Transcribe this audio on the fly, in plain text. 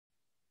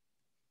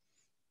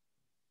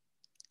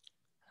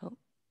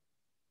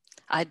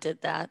I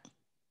did that.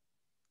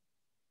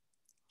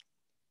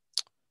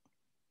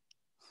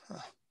 Huh.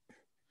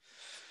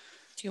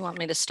 Do you want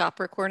me to stop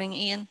recording,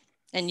 Ian,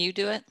 and you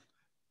do it?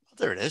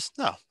 There it is.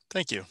 No,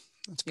 thank you.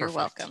 That's perfect. You're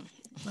welcome.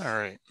 All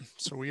right.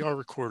 So we are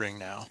recording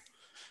now.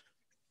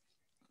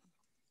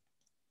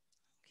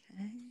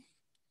 Okay.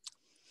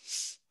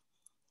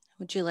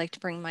 Would you like to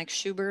bring Mike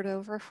Schubert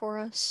over for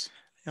us?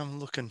 I'm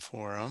looking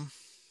for him.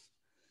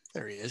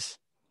 There he is.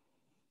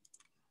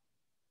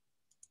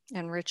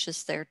 And Rich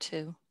is there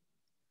too.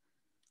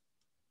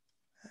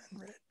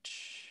 And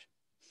Rich.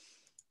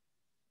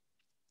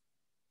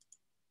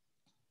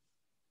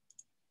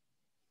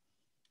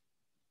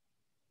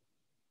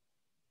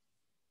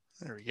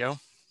 There we go.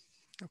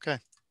 Okay.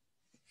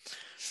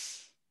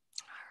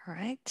 All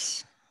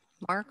right.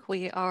 Mark,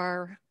 we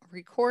are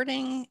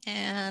recording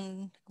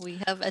and we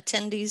have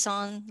attendees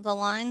on the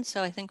line,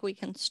 so I think we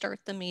can start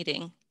the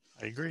meeting.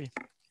 I agree.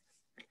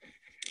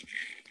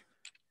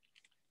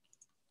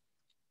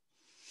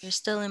 You're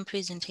still in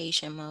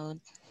presentation mode.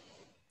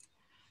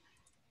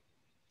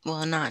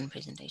 Well, not in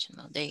presentation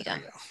mode. There you go.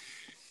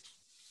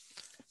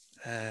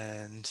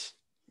 And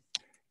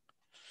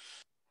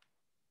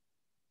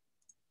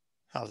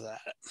how's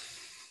that?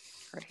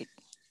 Great.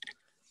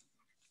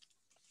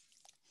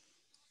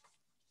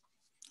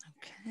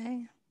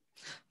 Okay.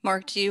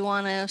 Mark, do you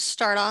want to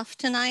start off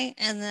tonight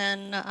and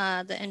then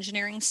the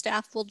engineering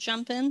staff will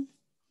jump in?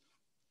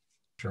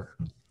 Sure.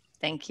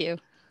 Thank you.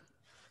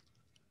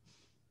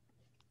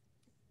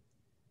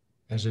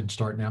 As in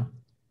start now?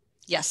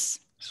 Yes.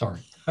 Sorry.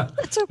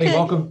 That's okay. Hey,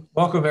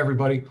 welcome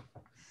everybody.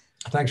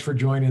 Thanks for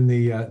joining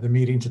the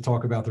meeting to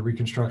talk about the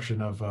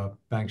reconstruction of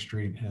Bank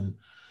Street and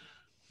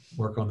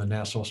work on the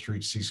Nassau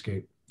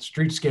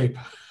streetscape.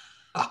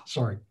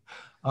 Sorry.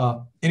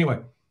 Anyway,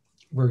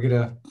 we're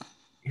gonna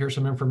hear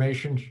some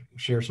information,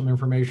 share some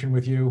information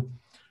with you.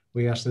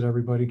 We ask that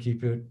everybody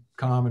keep it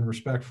calm and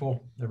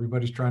respectful.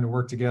 Everybody's trying to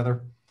work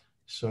together.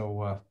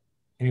 So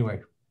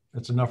anyway,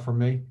 that's enough from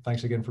me.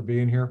 Thanks again for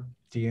being here.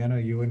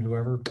 Deanna, you and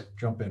whoever,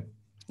 jump in.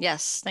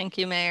 Yes, thank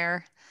you,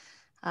 Mayor.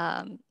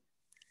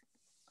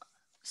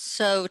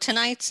 So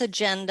tonight's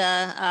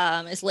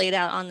agenda is laid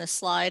out on the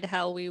slide,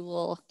 how we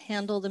will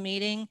handle the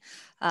meeting.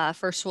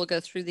 First, we'll go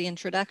through the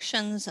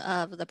introductions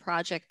of the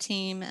project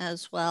team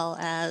as well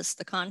as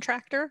the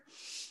contractor.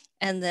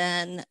 And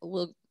then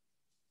we'll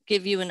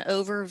give you an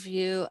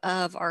overview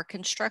of our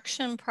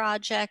construction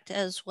project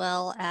as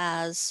well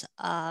as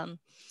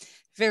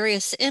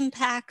various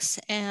impacts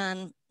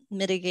and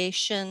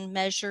mitigation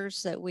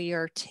measures that we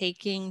are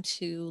taking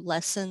to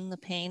lessen the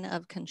pain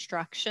of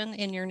construction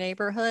in your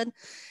neighborhood.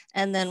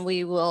 And then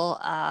we will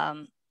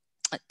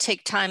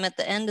take time at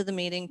the end of the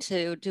meeting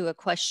to do a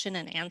question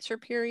and answer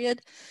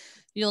period.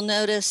 You'll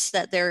notice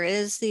that there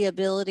is the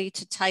ability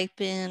to type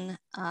in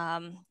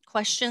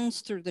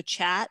questions through the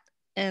chat,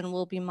 and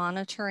we'll be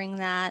monitoring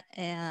that.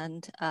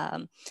 And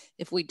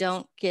if we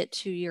don't get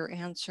to your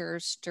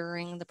answers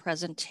during the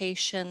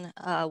presentation,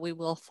 we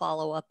will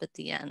follow up at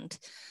the end.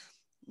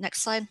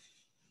 Next slide.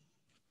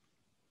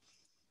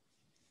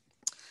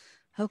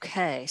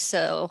 Okay,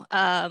 so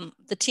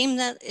the team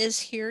that is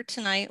here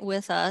tonight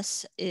with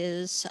us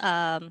is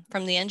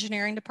from the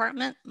engineering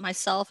department.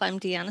 Myself, I'm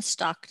Deanna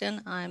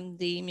Stockton. I'm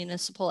the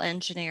municipal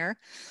engineer.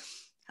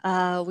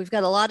 We've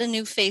got a lot of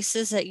new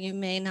faces that you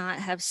may not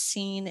have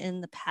seen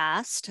in the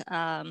past.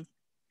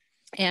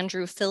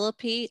 Andrew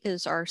Philippi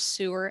is our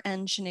sewer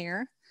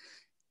engineer.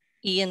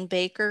 Ian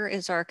Baker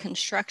is our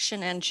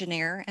construction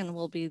engineer and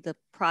will be the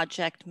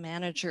project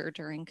manager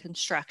during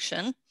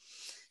construction.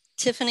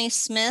 Tiffany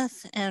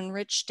Smith and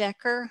Rich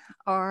Decker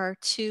are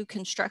two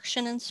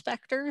construction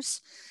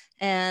inspectors,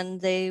 and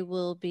they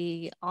will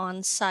be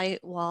on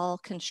site while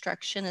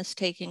construction is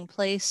taking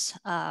place.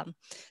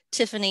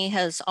 Tiffany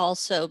was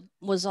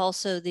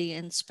also the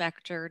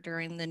inspector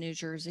during the New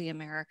Jersey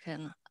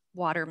American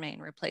water main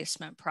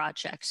replacement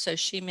project, so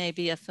she may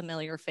be a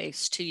familiar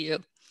face to you.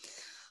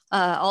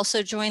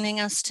 Also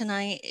joining us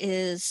tonight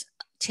is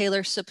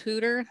Taylor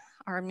Saputer,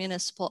 our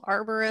municipal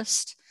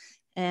arborist,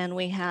 and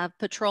we have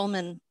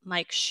Patrolman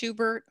Mike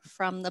Schubert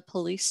from the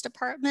police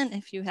department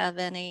if you have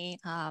any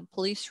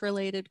police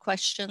related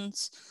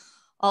questions.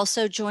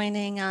 Also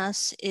joining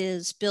us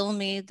is Bill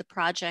Mead, the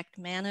project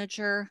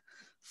manager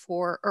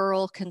for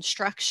Earl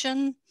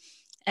Construction.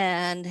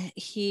 And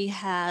he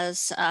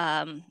has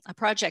a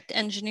project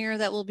engineer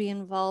that will be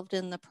involved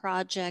in the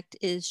project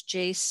is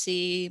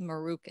JC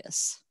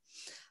Marukas.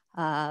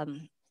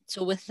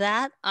 So with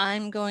that,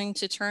 I'm going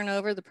to turn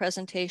over the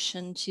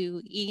presentation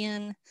to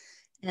Ian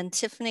and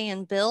Tiffany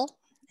and Bill,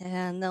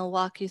 and they'll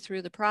walk you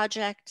through the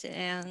project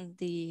and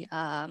the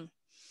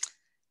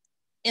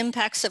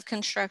impacts of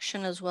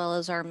construction as well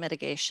as our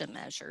mitigation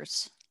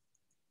measures.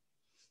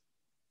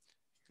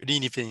 Good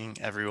evening,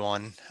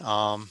 everyone.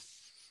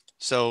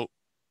 So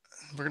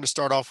we're going to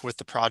start off with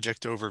the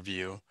project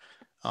overview.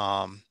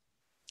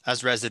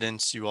 As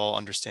residents, you all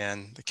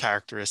understand the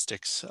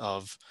characteristics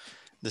of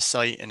the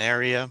site and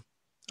area,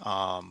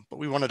 but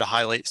we wanted to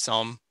highlight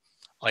some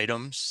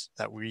items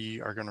that we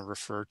are going to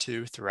refer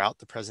to throughout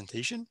the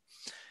presentation.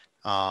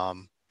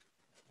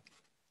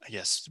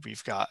 Yes,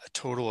 we've got a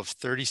total of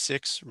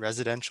 36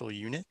 residential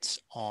units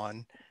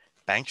on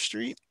Bank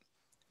Street.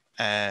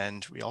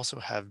 And we also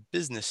have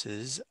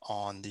businesses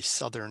on the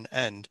southern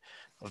end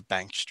of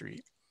Bank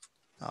Street.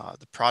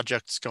 The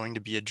project's going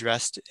to be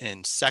addressed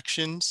in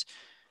sections.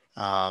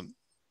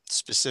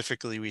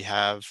 Specifically, we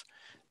have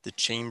the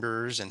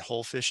Chambers and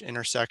Wholefish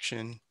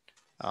intersection.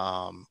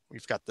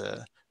 We've got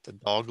the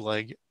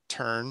Dogleg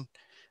turn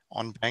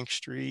on Bank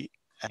Street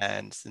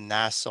and the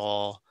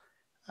Nassau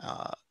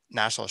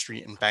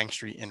Street and Bank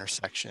Street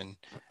intersection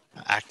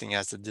acting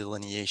as the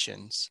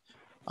delineations.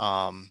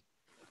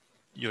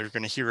 You're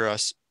going to hear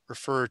us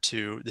refer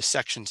to the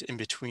sections in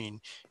between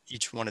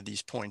each one of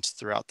these points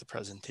throughout the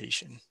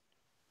presentation.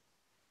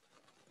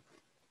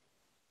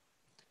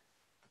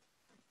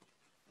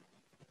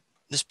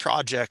 This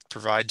project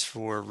provides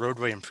for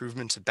roadway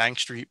improvements of Bank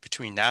Street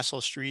between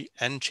Nassau Street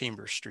and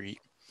Chambers Street.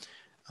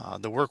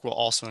 The work will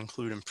also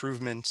include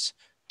improvements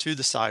to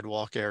the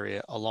sidewalk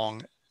area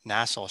along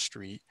Nassau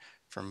Street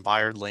from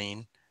Byard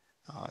Lane,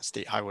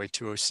 State Highway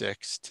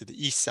 206 to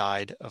the east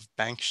side of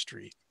Bank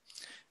Street.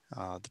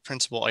 The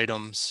principal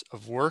items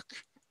of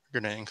work are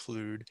going to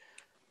include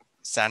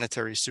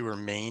sanitary sewer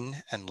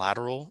main and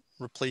lateral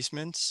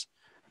replacements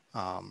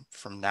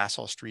from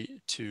Nassau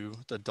Street to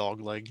the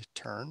Dogleg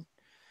turn.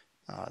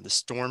 The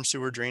storm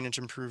sewer drainage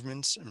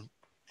improvements,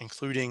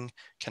 including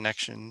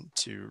connection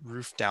to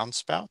roof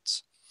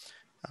downspouts.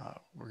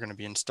 We're going to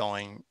be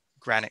installing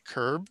granite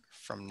curb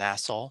from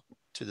Nassau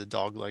to the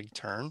Dogleg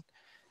turn,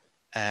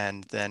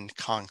 and then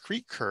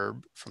concrete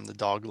curb from the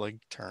Dogleg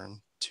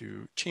turn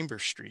to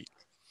Chambers Street.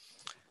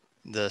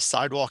 The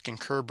sidewalk and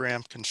curb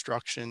ramp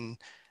construction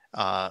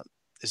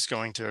is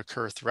going to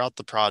occur throughout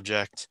the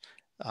project.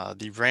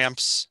 The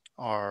ramps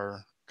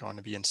are going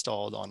to be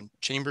installed on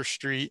Chambers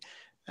Street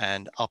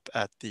and up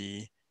at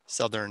the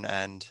southern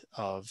end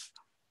of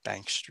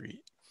Bank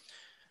Street.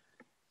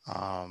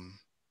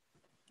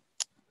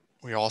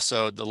 We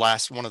also,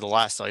 one of the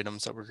last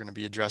items that we're going to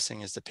be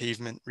addressing is the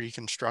pavement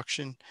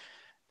reconstruction.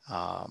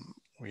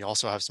 We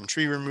also have some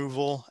tree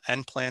removal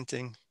and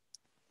planting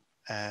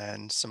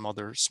and some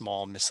other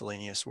small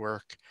miscellaneous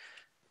work.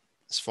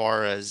 As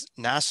far as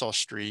Nassau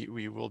Street,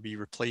 we will be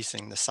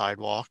replacing the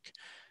sidewalk,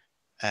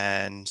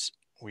 and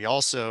we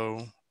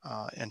also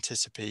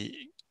anticipate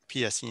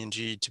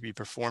PSE&G to be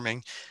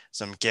performing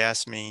some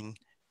gas main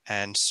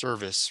and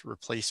service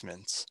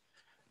replacements.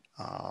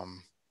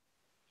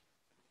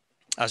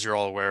 As you're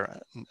all aware,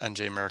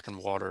 NJ American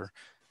Water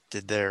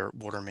did their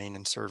water main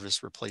and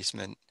service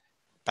replacement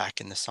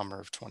back in the summer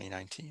of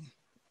 2019.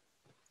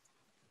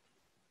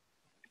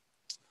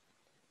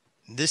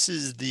 This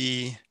is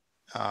the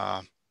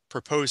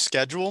proposed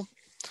schedule.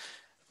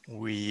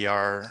 We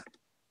are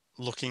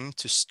looking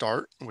to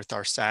start with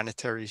our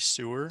sanitary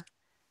sewer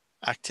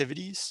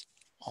activities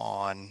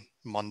on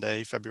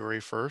Monday, February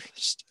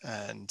 1st.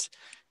 And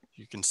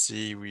you can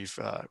see we've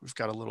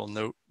got a little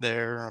note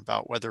there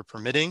about weather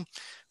permitting.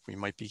 We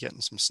might be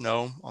getting some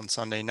snow on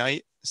Sunday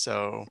night.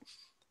 So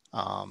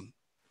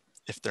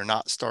if they're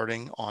not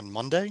starting on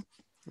Monday,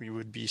 we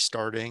would be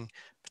starting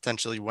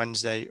potentially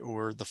Wednesday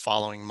or the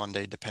following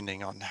Monday,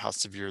 depending on how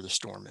severe the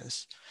storm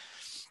is.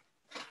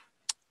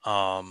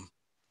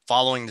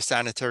 Following the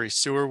sanitary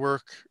sewer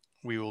work,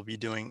 we will be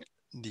doing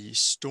the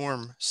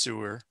storm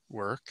sewer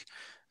work.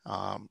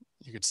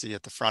 You can see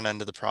at the front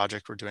end of the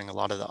project, we're doing a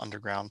lot of the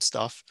underground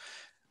stuff.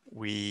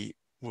 We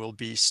will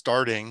be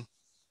starting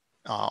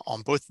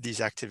on both of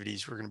these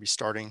activities. We're going to be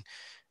starting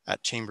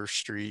at Chambers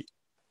Street,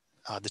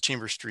 the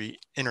Chambers Street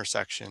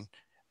intersection,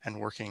 and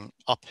working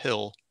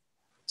uphill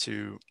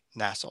to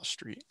Nassau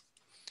Street.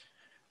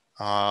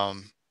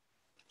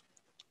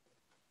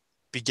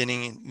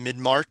 Beginning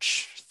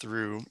mid-March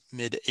through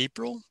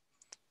mid-April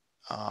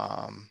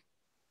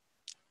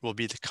will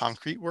be the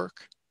concrete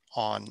work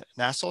on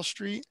Nassau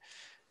Street,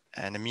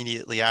 and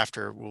immediately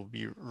after we'll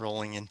be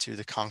rolling into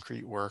the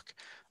concrete work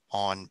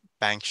on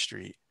Bank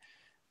Street.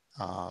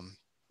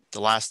 The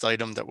last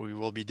item that we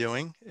will be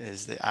doing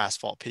is the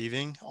asphalt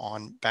paving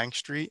on Bank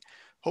Street,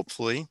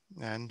 hopefully,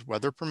 and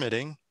weather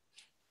permitting,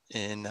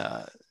 in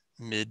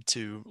mid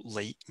to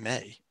late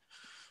May.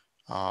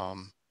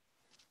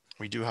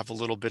 We do have a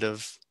little bit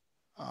of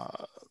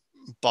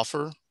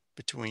buffer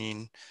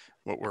between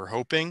what we're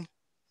hoping,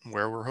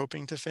 where we're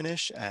hoping to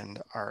finish,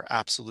 and our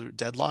absolute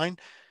deadline.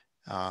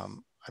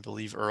 I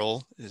believe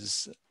Earl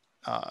is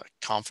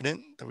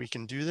confident that we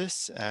can do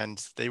this,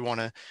 and they want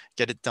to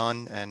get it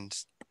done and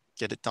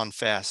get it done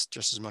fast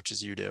just as much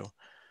as you do.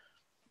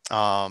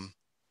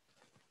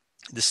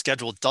 The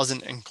schedule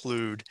doesn't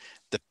include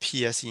the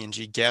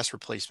PSE&G gas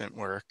replacement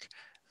work.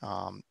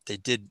 They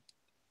did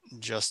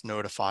just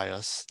notify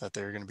us that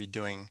they're going to be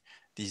doing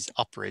these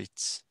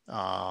uprates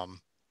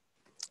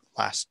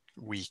last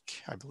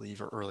week, I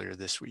believe, or earlier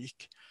this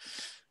week.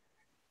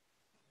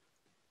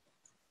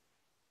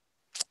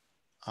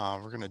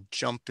 We're going to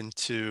jump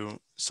into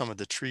some of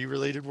the tree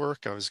related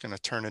work. I was going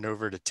to turn it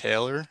over to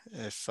Taylor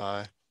if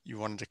you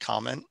wanted to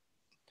comment.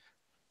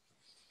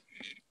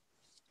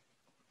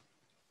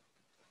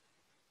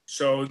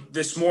 So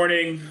this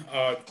morning,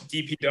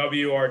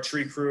 DPW, our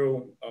tree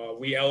crew,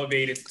 we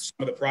elevated some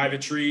of the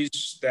private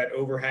trees that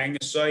overhang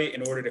the site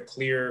in order to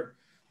clear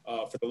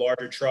for the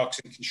larger trucks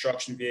and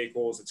construction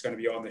vehicles that's going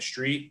to be on the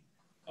street.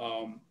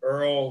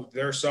 Earl,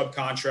 their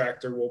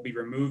subcontractor, will be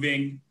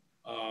removing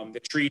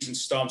the trees and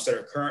stumps that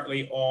are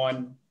currently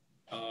on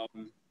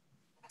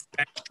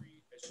that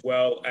street, as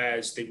well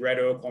as the red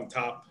oak on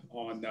top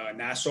on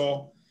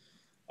Nassau.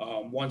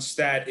 Once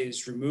that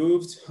is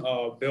removed,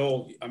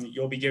 Bill,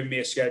 you'll be giving me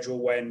a schedule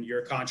when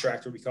your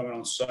contractor will be coming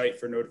on site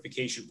for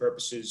notification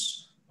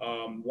purposes.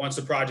 Once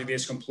the project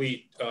is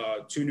complete,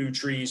 2 new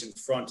trees in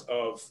front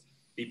of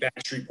the Bank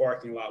Street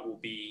parking lot will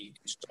be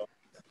installed.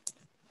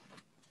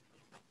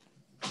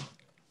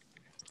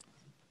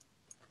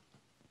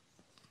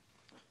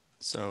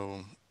 So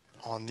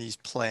on these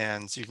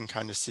plans, you can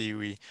kind of see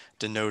we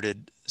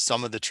denoted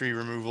some of the tree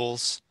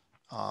removals.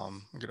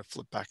 I'm going to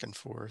flip back and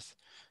forth.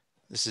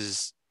 This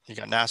is, you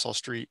got Nassau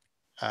Street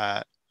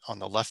on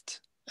the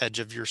left edge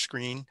of your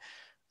screen.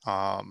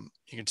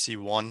 You can see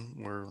one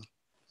we're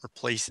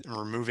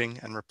removing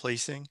and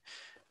replacing.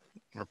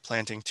 We're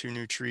planting 2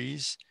 new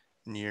trees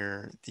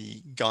near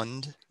the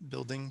Gund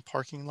building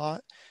parking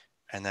lot.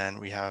 And then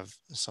we have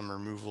some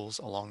removals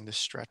along this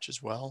stretch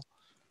as well.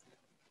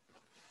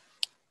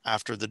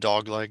 After the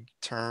dogleg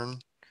turn,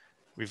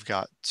 we've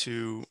got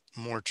 2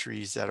 more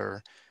trees that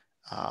are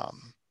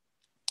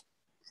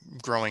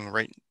growing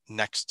right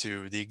next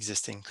to the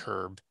existing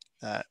curb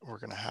that we're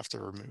going to have to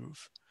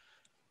remove.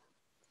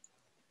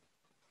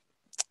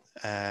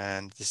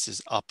 And this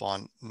is up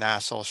on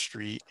Nassau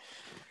Street.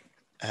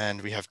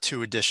 And we have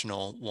 2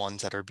 additional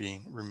ones that are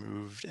being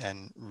removed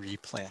and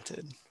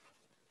replanted.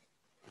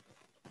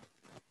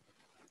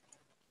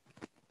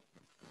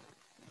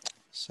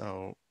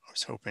 So I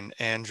was hoping,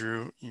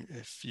 Andrew,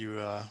 if you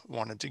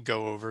wanted to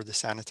go over the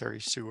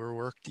sanitary sewer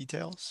work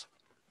details.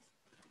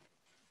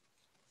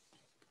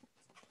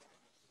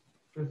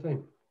 Sure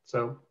thing.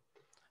 So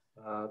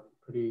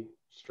pretty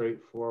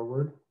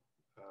straightforward.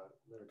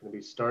 They're going to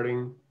be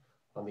starting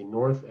on the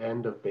north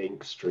end of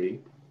Bank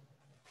Street,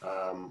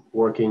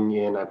 working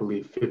in, I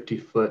believe,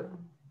 50-foot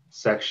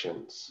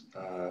sections,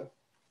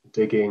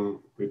 digging,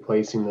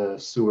 replacing the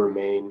sewer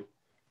main.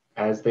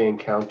 As they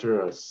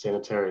encounter a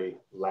sanitary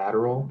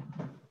lateral,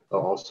 they'll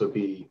also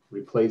be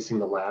replacing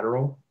the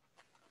lateral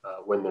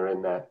when they're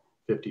in that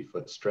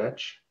 50-foot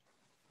stretch.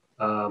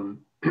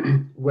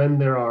 When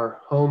there are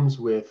homes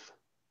with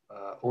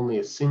only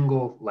a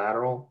single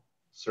lateral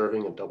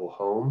serving a double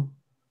home,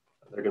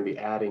 they're going to be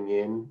adding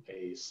in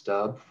a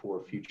stub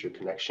for future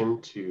connection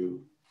to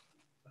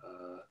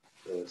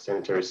the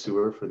sanitary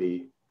sewer for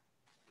the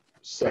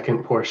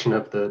second portion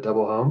of the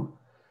double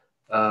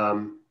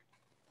home.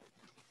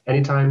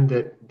 Anytime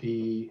that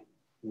the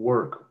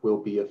work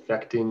will be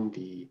affecting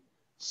the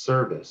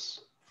service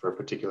for a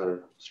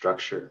particular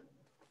structure,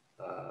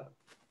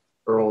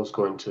 Earl is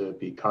going to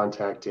be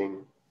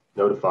contacting,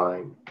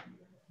 notifying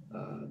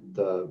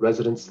the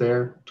residents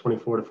there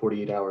 24 to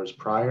 48 hours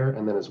prior,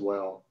 and then as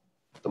well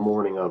the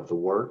morning of the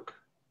work,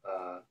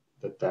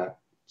 that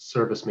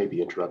service may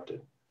be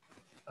interrupted.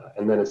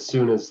 And then as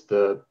soon as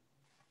the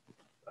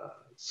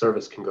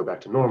service can go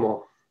back to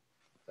normal,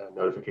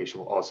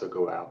 notification will also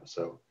go out.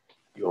 So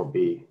you won't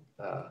be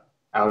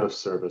out of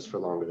service for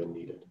longer than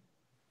needed.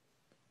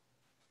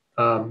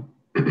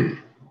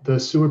 The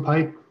sewer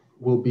pipe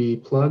will be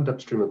plugged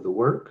upstream of the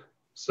work.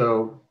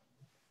 So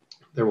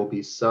there will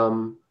be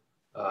some,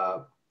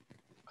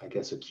 I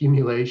guess,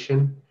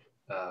 accumulation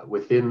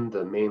within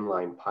the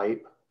mainline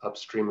pipe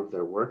upstream of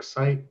their work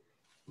site,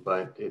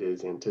 but it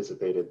is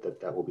anticipated that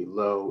that will be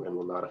low and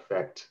will not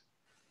affect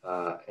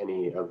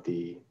any of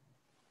the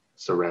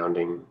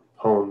surrounding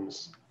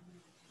homes.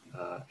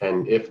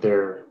 And if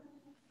there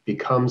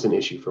becomes an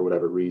issue for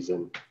whatever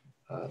reason,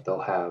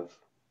 they'll have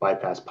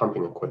bypass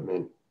pumping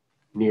equipment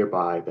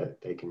nearby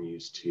that they can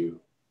use to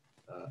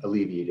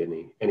alleviate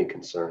any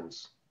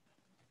concerns.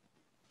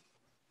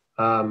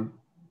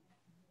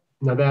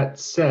 Now that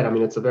said, I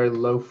mean, it's a very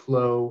low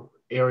flow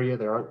area.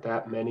 There aren't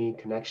that many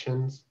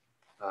connections,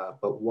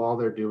 but while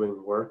they're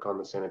doing work on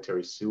the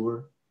sanitary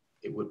sewer,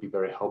 it would be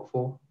very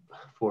helpful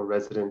for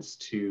residents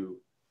to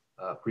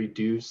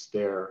reduce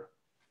their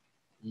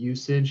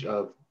usage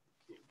of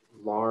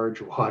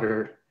large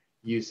water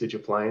usage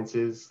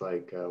appliances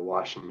like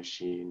washing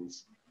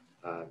machines,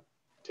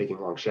 taking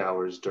long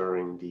showers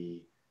during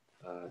the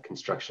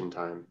construction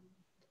time.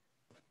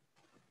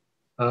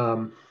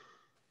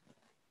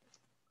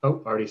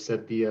 Already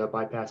said the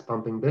bypass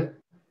pumping bit.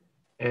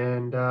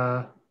 And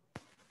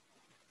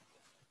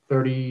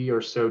 30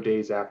 or so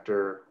days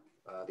after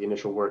the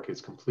initial work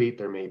is complete,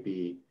 there may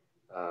be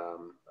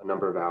a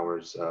number of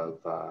hours of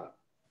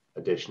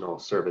additional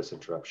service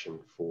interruption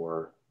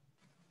for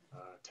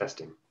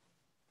testing.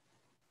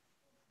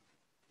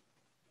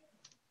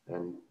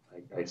 And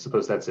I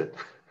suppose that's it.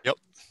 Yep.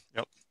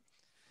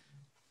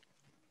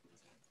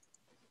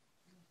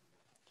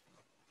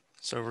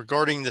 So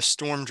regarding the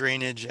storm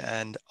drainage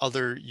and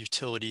other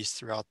utilities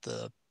throughout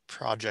the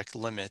project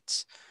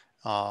limits,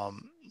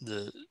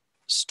 the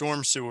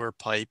storm sewer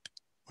pipe,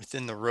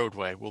 within the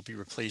roadway will be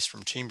replaced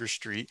from Chambers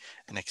Street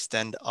and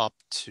extend up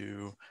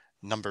to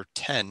number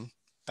 10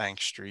 Bank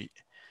Street.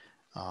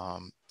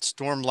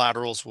 Storm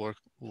laterals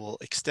will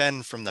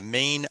extend from the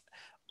main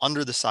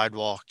under the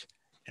sidewalk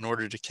in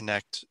order to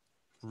connect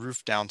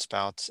roof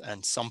downspouts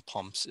and sump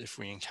pumps if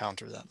we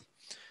encounter them.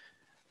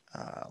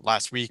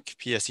 Last week,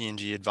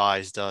 PSE&G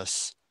advised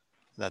us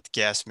that the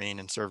gas main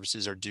and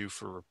services are due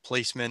for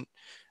replacement.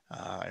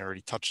 I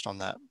already touched on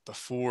that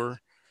before.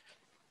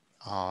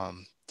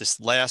 This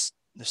last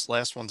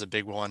one's a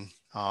big one.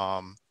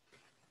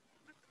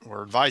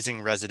 We're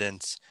advising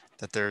residents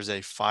that there's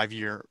a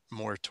 5-year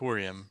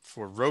moratorium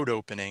for road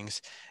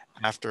openings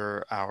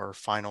after our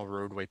final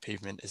roadway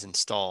pavement is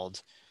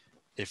installed.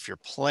 If you're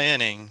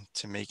planning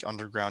to make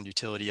underground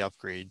utility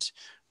upgrades,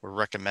 we're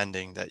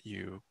recommending that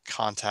you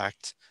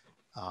contact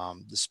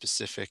the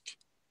specific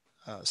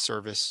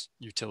service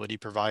utility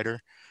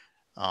provider.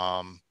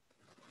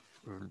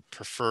 We would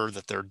prefer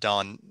that they're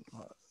done.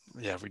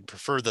 We'd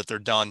prefer that they're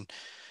done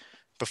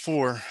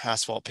before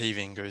asphalt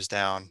paving goes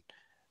down.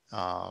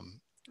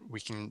 We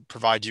can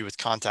provide you with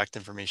contact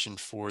information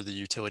for the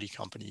utility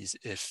companies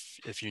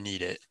if you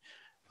need it.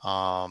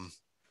 Let's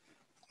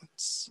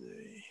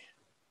see.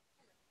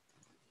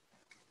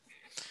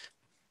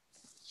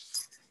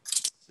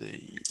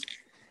 As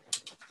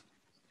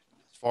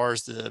far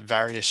as the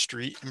various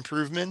street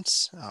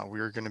improvements,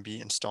 we're going to be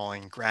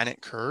installing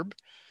granite curb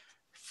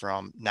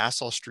from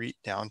Nassau Street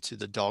down to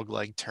the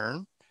Dogleg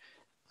turn.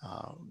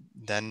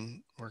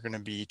 Then we're going to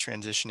be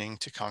transitioning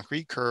to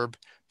concrete curb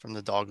from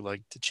the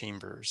Dogleg to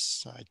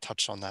Chambers. I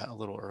touched on that a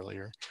little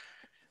earlier.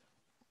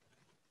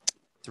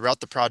 Throughout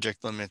the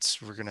project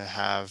limits, we're going to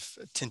have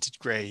tinted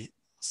gray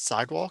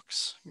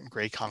sidewalks,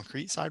 gray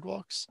concrete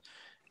sidewalks,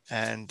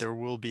 and there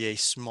will be a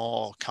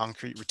small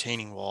concrete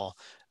retaining wall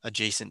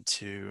adjacent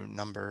to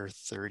number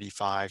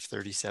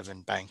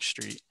 3537 Bank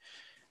Street.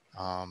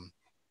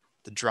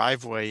 The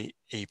driveway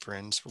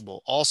aprons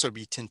will also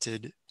be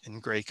tinted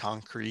in gray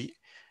concrete,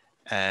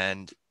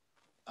 and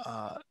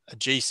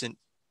adjacent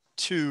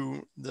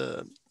to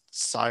the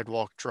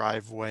sidewalk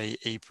driveway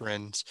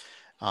aprons,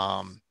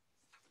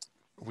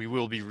 we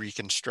will be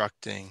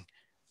reconstructing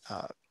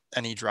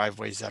any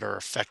driveways that are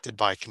affected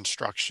by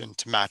construction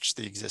to match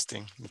the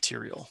existing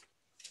material.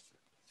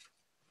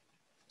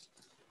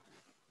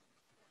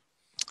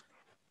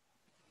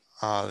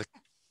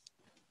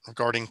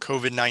 Regarding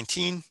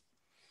COVID-19,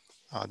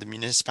 the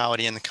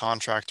municipality and the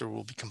contractor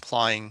will be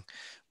complying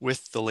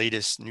with the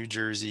latest New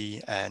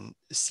Jersey and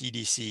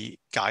CDC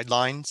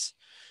guidelines.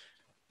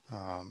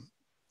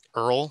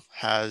 Earl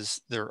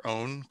has their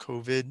own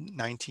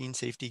COVID-19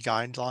 safety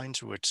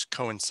guidelines, which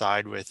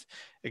coincide with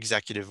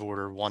Executive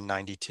Order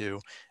 192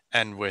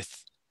 and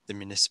with the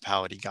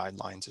municipality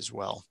guidelines as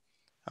well.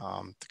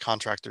 The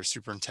contractor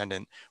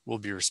superintendent will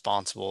be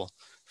responsible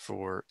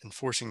for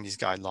enforcing these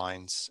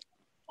guidelines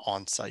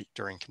on site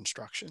during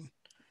construction.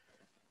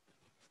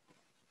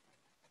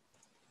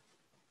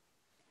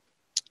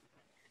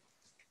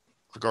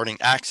 Regarding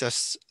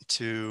access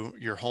to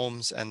your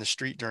homes and the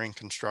street during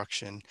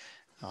construction,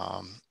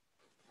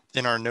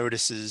 in our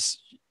notices,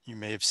 you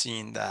may have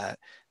seen that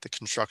the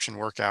construction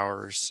work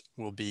hours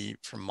will be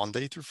from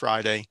Monday through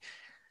Friday.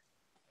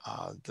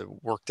 The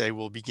workday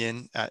will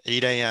begin at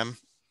 8 a.m.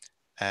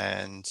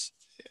 and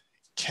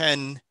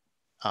can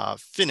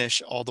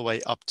finish all the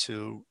way up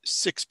to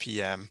 6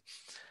 p.m.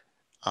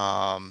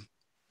 But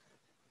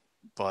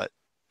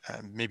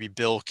maybe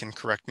Bill can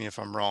correct me if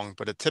I'm wrong,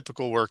 but a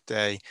typical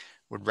workday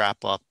would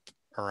wrap up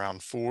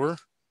around 4.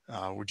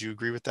 Would you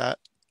agree with that,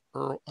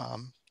 Earl?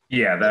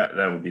 Yeah, that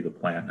would be the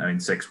plan. I mean,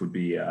 6 would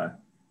be, a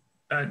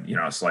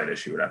slight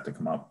issue would have to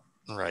come up.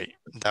 Right.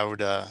 That would,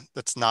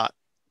 that's not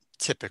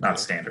typical. Not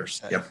standard.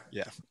 Yep.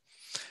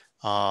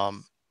 Yeah.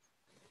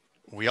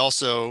 We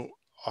also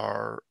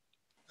are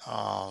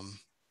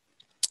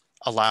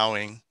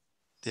allowing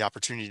the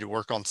opportunity to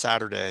work on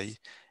Saturday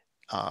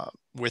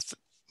with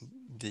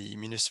the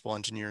municipal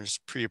engineer's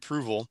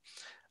pre-approval,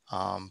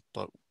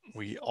 but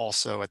we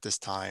also at this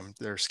time,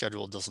 their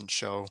schedule doesn't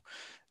show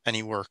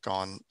any work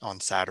on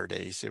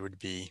Saturdays. It would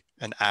be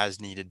an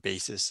as needed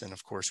basis. And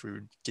of course we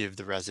would give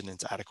the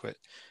residents adequate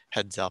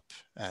heads up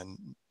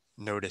and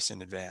notice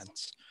in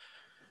advance.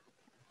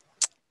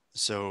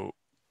 So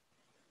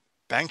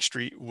Bank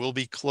Street will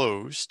be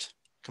closed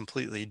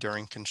completely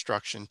during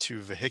construction to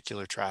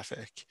vehicular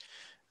traffic.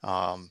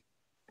 The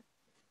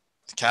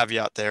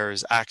caveat there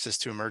is access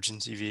to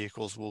emergency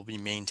vehicles will be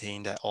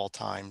maintained at all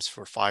times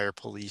for fire,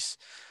 police,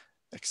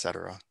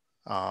 etc.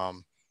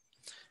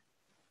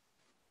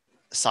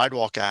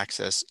 Sidewalk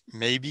access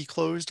may be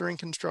closed during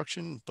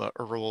construction, but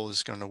Earl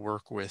is going to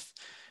work with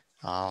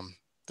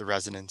the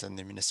residents and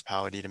the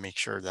municipality to make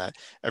sure that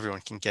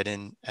everyone can get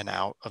in and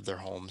out of their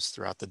homes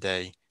throughout the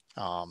day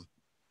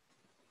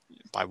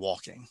by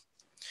walking.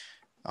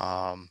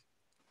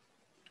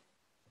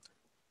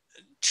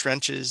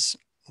 Trenches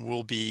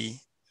will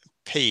be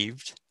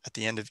paved at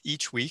the end of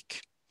each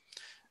week.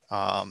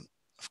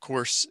 Of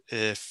course,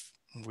 if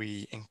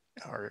we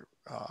are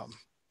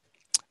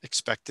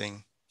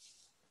expecting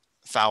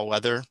foul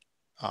weather,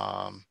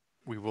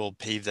 we will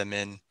pave them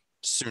in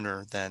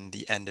sooner than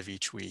the end of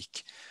each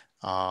week.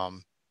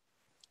 Earl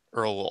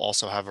will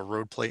also have a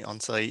road plate on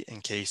site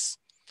in case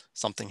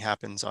something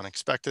happens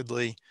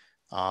unexpectedly,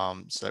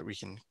 so that we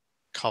can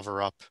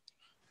cover up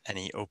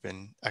any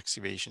open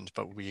excavations,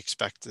 but we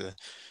expect to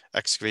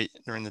excavate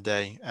during the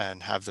day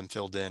and have them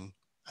filled in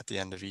at the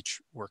end of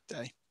each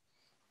workday.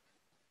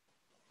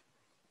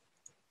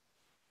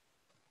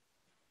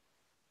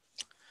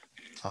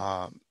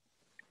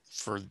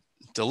 For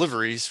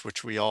deliveries,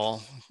 which we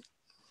all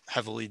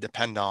heavily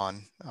depend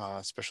on,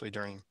 especially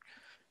during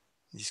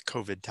these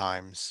COVID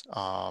times,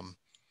 I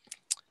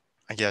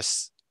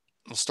guess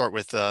we'll start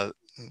with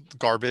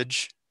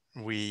garbage.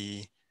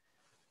 We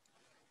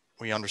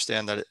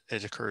understand that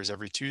it occurs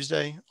every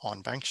Tuesday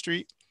on Bank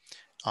Street.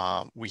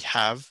 We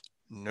have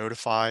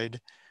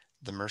notified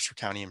the Mercer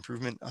County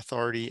Improvement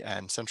Authority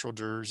and Central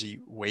Jersey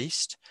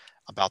Waste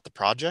about the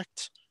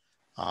project.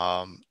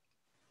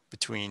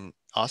 Between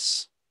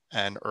us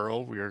and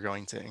Earl, we are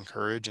going to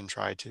encourage and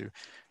try to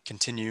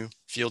continue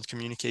field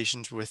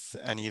communications with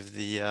any of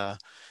the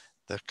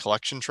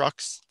collection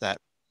trucks that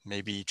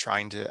may be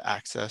trying to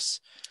access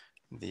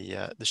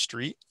the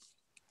street.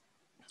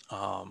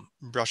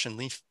 Brush and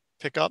leaf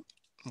pickup,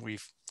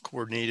 we've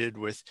coordinated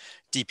with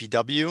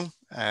DPW,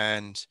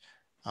 and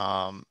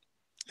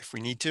if we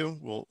need to,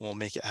 we'll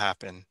make it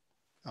happen.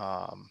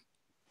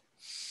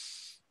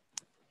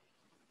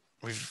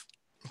 We've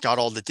got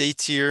all the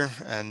dates here,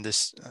 and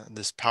this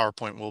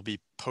PowerPoint will be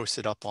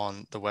posted up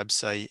on the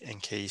website in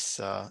case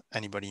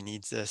anybody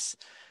needs this.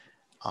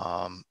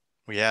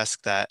 We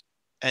ask that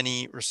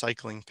any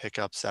recycling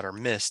pickups that are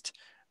missed,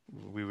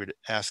 we would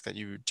ask that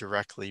you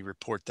directly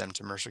report them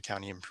to Mercer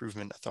County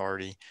Improvement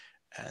Authority,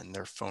 and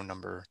their phone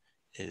number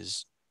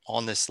is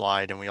on this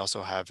slide. And we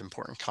also have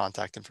important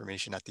contact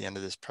information at the end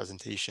of this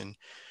presentation,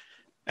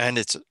 and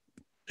it's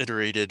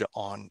iterated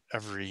on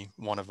every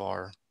one of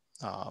our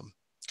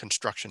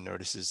construction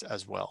notices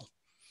as well.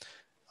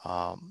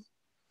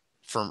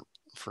 For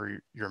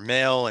your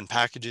mail and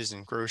packages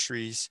and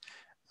groceries,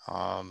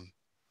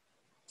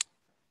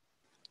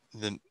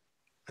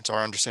 it's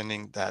our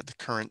understanding that the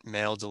current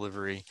mail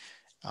delivery,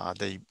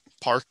 they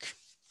park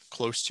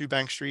close to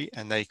Bank Street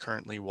and they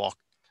currently walk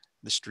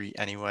the street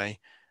anyway.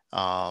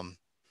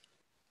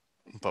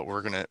 But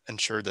we're going to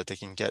ensure that they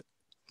can get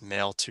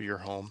mail to your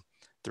home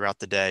throughout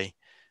the day.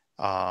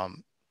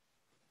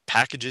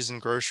 Packages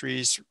and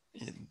groceries,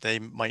 they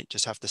might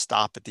just have to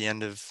stop at the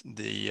end of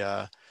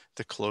the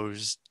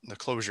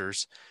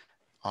closures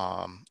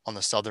on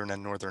the southern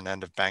and northern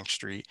end of Bank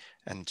Street,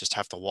 and just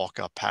have to walk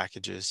up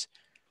packages.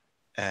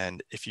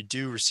 And if you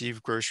do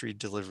receive grocery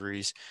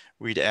deliveries,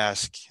 we'd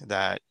ask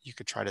that you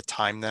could try to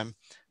time them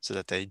so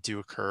that they do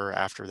occur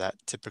after that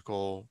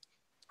typical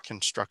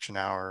construction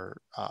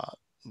hour.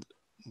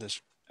 This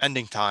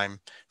ending time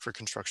for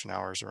construction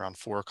hours around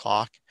 4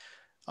 o'clock,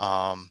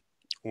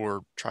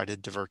 or try to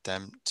divert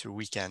them to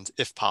weekends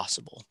if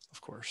possible, of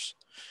course.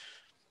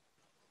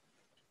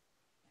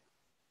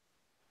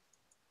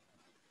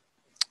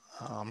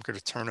 I'm going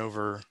to turn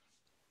over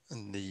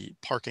the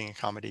parking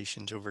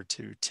accommodations over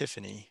to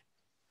Tiffany.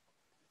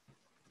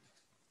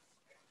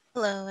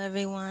 Hello,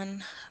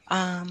 everyone.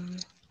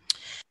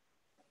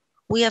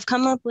 We have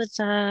come up with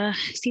a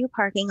few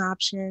parking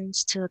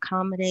options to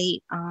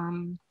accommodate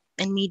and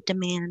meet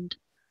demand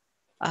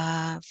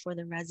for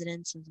the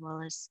residents as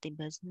well as the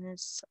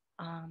business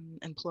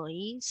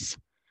employees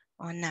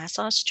on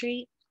Nassau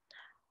Street.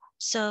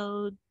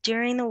 So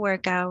during the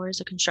work hours,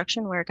 the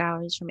construction work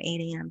hours from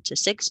 8 a.m. to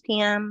 6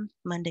 p.m.,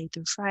 Monday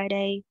through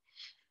Friday,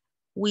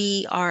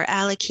 we are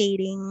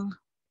allocating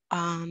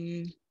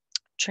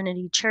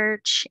Trinity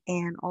Church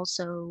and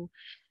also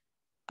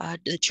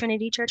the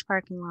Trinity Church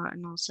parking lot,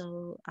 and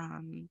also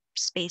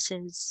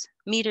spaces,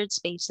 metered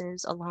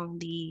spaces along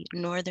the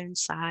northern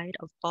side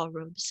of Paul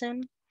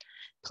Robeson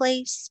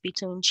Place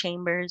between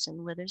Chambers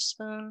and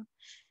Witherspoon.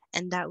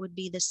 And that would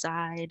be the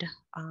side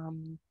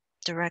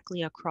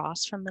directly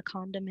across from the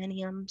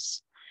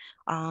condominiums.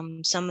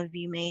 Some of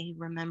you may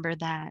remember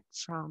that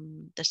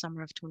from the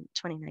summer of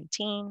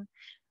 2019,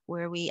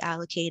 where we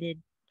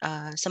allocated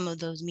some of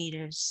those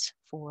meters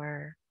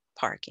for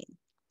parking.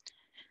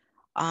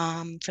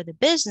 For the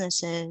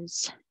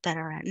businesses that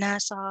are at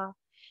Nassau,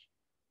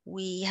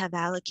 we have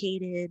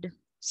allocated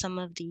some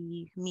of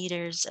the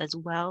meters as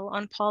well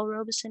on Paul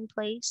Robeson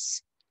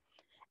Place,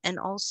 and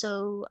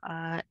also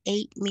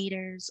 8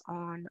 meters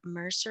on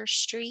Mercer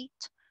Street.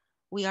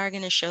 We are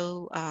going to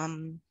show a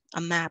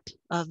map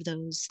of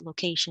those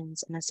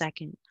locations in a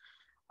second.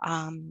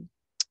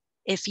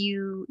 If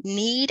you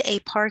need a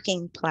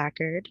parking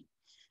placard,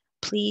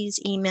 please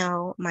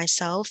email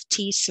myself,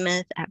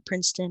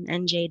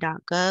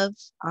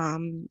 tsmith@princetonnj.gov.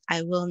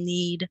 I will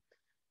need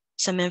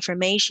some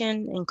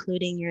information,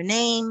 including your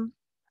name,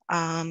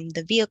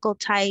 the vehicle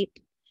type,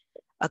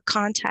 a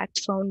contact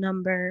phone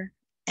number,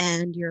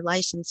 and your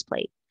license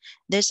plate.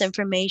 This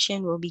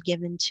information will be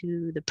given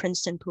to the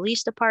Princeton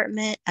Police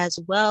Department as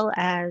well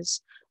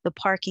as the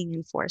parking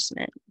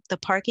enforcement. The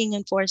parking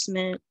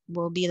enforcement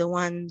will be the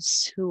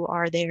ones who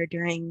are there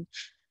during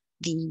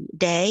the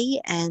day,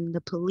 and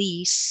the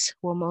police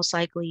will most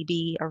likely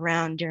be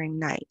around during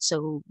night.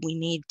 So we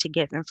need to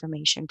give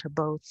information to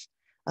both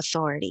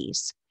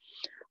authorities.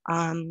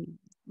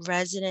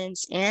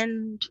 Residents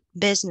and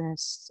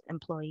business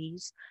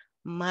employees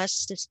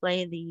must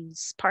display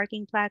these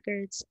parking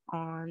placards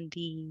on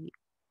the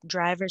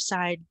driver's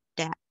side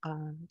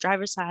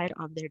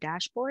of their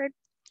dashboard.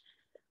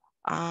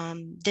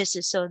 This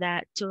is so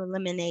that to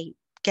eliminate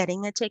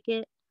getting a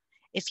ticket.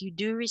 If you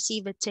do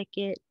receive a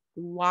ticket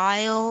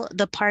while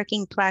the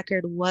parking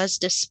placard was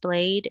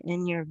displayed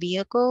in your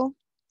vehicle,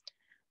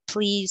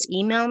 please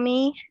email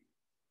me,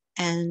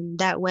 and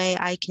that way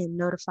I can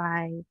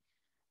notify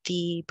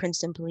the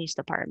Princeton Police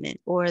Department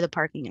or the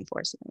parking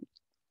enforcement.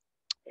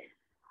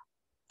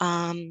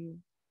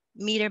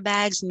 Meter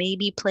bags may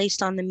be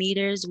placed on the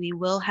meters. We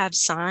will have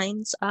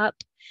signs up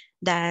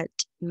that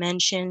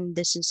mention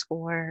this is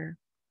for,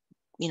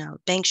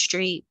 Bank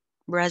Street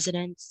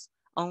residents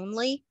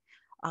only.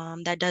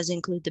 That does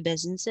include the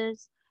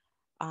businesses.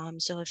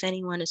 So if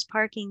anyone is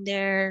parking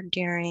there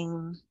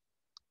during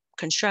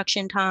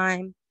construction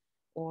time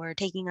or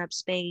taking up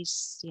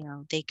space,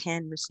 they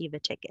can receive a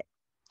ticket.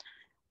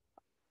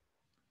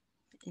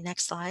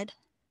 Next slide.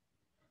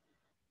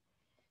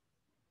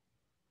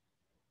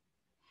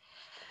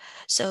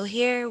 So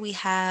here we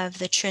have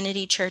the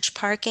Trinity Church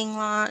parking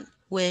lot,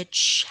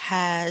 which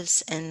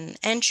has an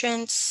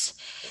entrance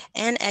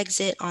and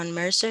exit on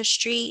Mercer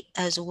Street,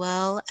 as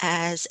well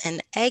as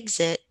an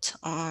exit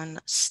on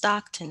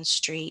Stockton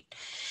Street.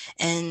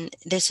 And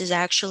this is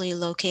actually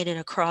located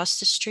across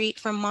the street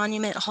from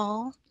Monument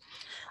Hall.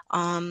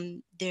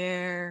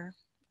 They're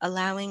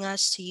allowing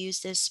us to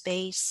use this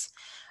space,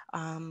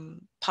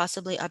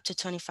 possibly up to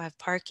 25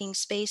 parking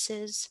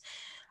spaces.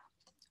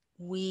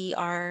 We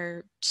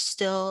are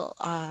still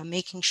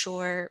making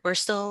sure, we're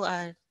still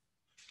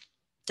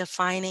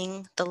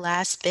defining the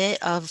last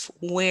bit of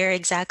where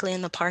exactly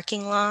in the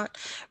parking lot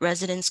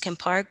residents can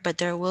park, but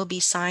there will be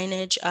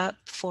signage up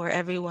for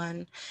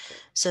everyone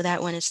so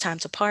that when it's time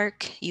to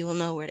park, you will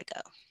know where to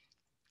go.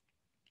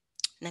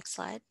 Next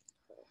slide.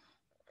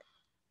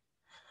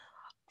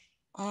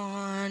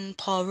 On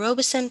Paul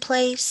Robeson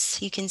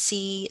Place, you can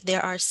see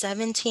there are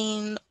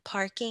 17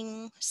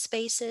 parking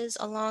spaces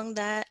along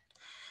that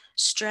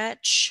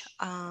stretch.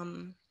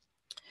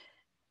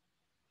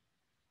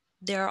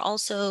 There are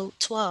also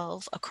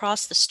 12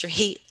 across the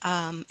street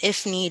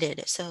if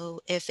needed.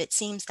 So if it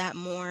seems that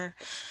more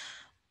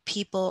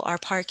people are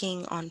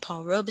parking on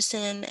Paul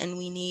Robeson and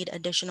we need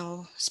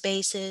additional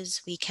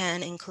spaces, we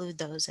can include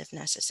those if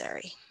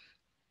necessary.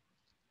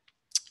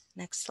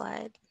 Next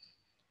slide.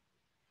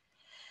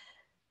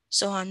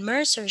 So on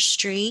Mercer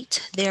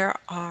Street,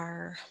 there's,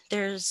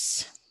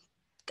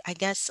 I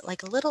guess,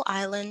 like a little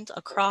island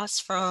across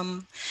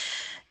from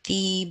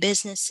the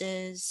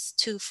businesses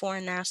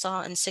 24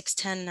 Nassau and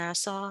 610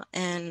 Nassau,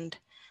 and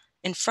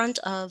in front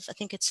of, I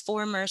think it's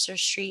 4 Mercer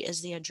Street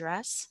is the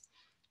address.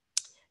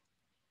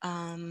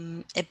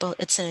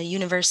 It's a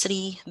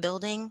university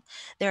building.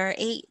 There are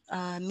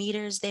 8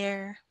 meters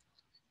there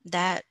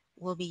that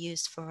will be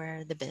used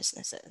for the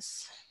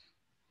businesses.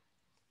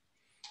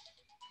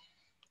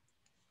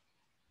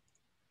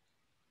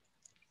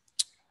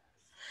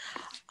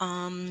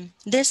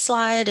 This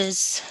slide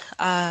is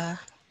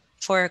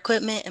for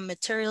equipment and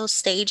materials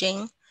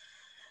staging.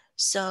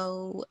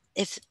 So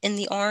if in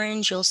the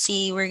orange, you'll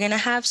see we're gonna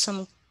have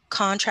some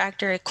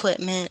contractor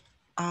equipment.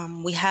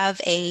 We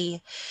have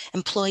a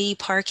employee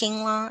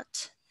parking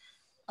lot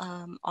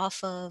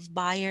off of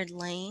Bayard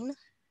Lane,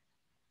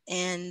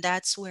 and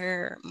that's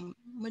where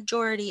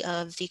majority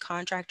of the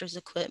contractor's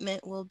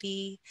equipment will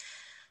be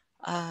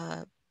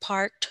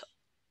parked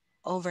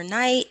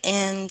overnight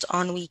and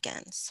on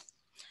weekends.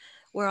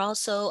 We're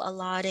also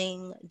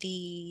allotting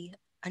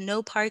a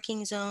no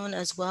parking zone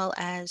as well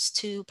as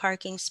 2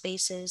 parking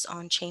spaces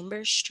on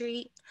Chambers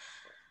Street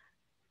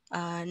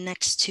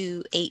next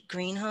to 8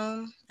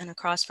 Greenhome and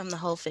across from the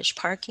Whole Fish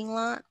parking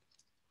lot.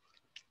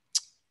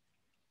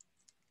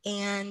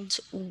 And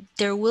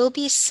there will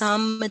be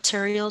some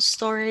material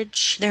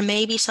storage. There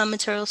may be some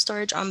material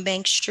storage on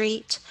Bank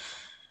Street.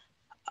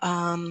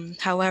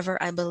 However,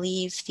 I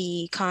believe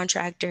the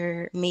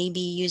contractor may be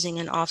using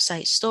an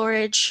offsite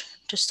storage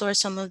to store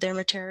some of their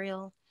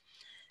material.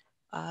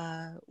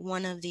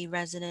 One of the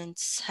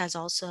residents has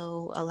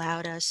also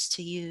allowed us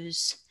to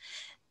use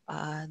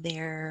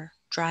their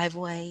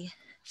driveway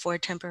for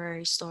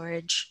temporary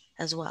storage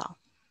as well.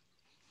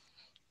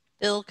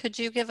 Bill, could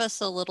you give us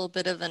a little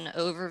bit of an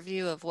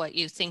overview of what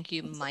you think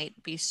you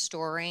might be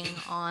storing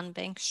on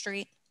Bank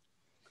Street?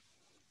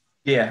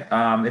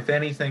 Yeah, if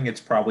anything,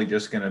 it's probably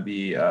just going to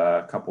be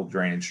a couple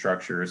drainage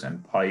structures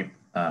and pipe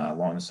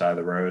along the side of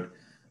the road.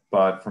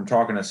 But from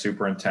talking to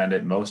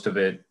superintendent, most of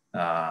the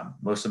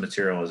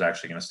material is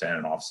actually going to stand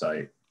in an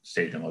offsite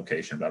staging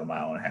location about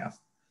 1.5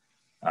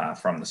 miles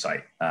from the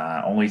site.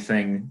 Only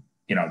thing,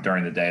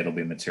 during the day, there'll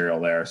be material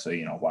there. So,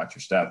 watch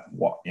your step,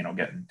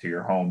 getting to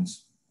your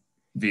homes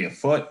via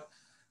foot.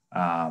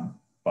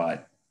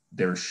 But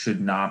there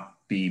should not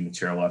be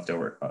material left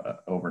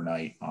over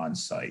overnight on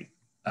site.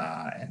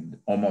 and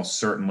almost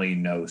certainly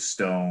no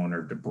stone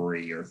or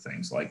debris or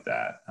things like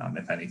that.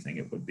 If anything,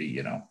 it would be,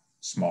 you know,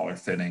 smaller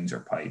fittings or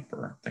pipe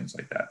or things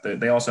like that.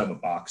 They also have a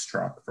box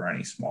truck for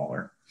any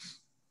smaller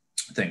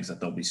things that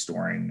they'll be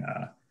storing.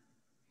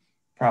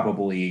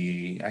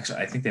 Probably, actually,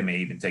 I think they may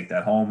even take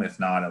that home. If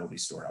not, it'll be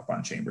stored up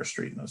on Chambers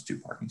Street in those 2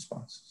 parking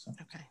spots. So.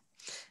 Okay.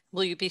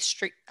 Will you be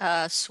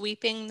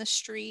sweeping the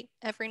street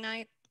every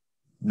night?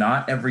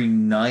 Not every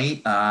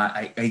night.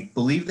 I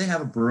believe they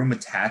have a broom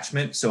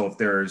attachment. So if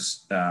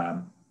there's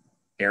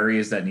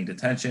areas that need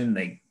attention,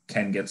 they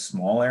can get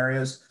small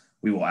areas.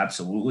 We will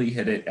absolutely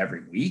hit it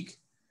every week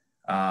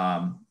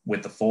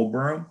with the full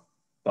broom.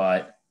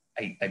 But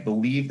I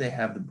believe they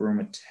have the broom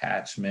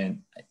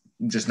attachment.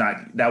 Just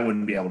not, that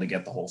wouldn't be able to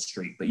get the whole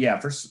street. But yeah,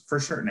 for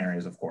certain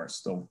areas, of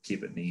course, they'll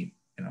keep it neat,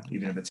 you know,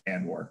 even if it's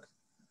handwork.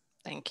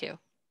 Thank you.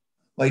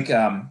 Like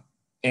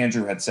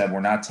Andrew had said,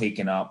 we're not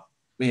taking up,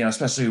 you know,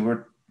 especially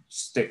we're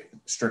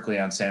strictly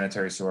on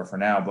sanitary sewer for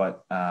now,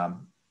 but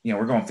you know,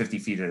 we're going 50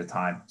 feet at a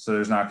time. So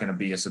there's not going to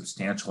be a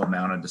substantial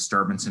amount of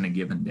disturbance in a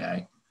given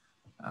day.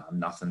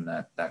 Nothing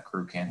that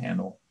crew can't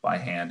handle by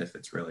hand if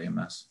it's really a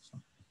mess. So.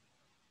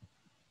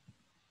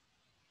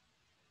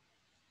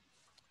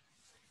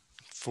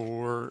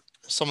 For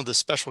some of the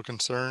special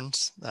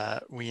concerns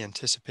that we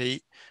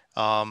anticipate,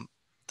 the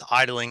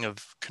idling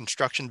of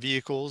construction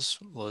vehicles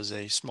was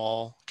a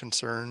small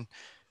concern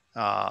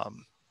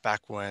back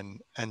when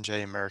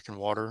NJ American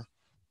Water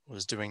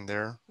was doing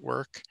their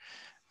work.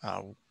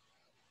 I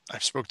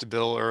spoke to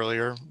Bill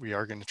earlier. We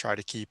are going to try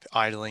to keep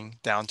idling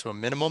down to a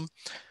minimum.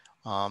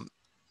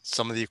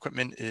 Some of the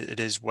equipment, it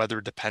is weather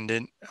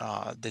dependent.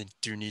 They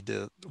do need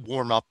to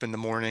warm up in the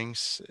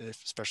mornings,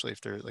 especially if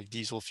they're like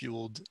diesel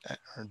fueled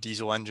or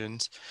diesel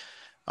engines.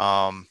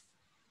 And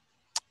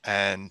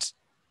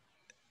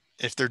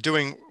if they're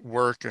doing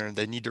work or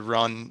they need to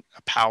run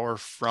a power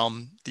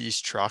from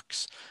these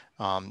trucks,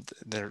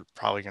 they're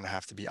probably going to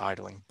have to be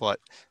idling. But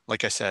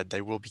like I said,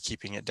 they will be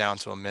keeping it down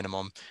to a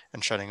minimum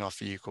and shutting off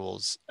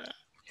vehicles,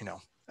 you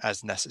know,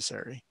 as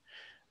necessary.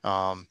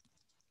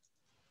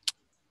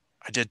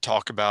 I did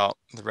talk about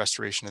the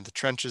restoration of the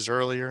trenches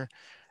earlier,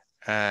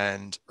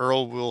 and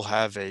Earl will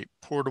have a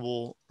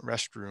portable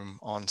restroom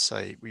on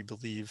site, we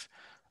believe,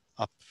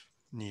 up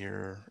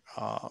near,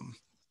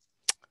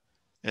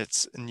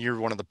 it's near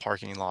one of the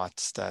parking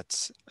lots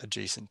that's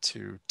adjacent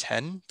to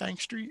 10 Bank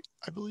Street,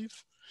 I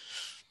believe.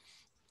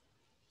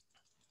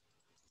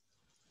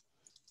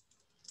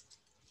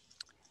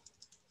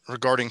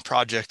 Regarding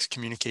project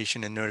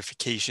communication and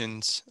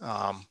notifications,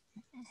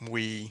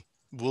 we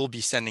will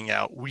be sending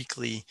out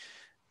weekly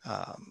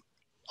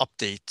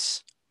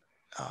updates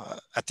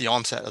at the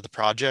onset of the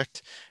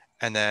project,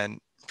 and then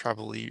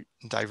probably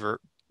divert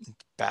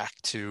back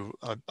to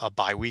a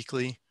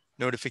bi-weekly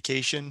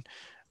notification.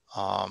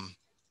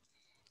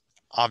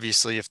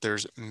 Obviously, if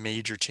there's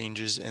major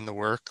changes in the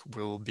work,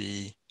 we'll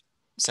be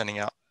sending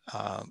out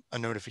a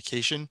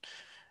notification.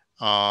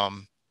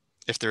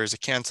 If there is a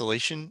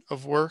cancellation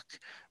of work,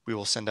 we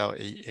will send out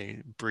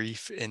a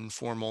brief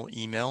informal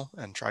email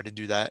and try to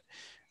do that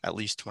at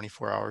least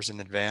 24 hours in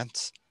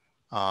advance.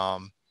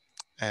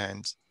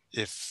 And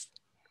if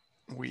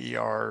we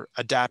are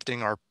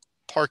adapting our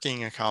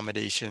parking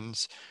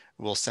accommodations,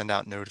 we'll send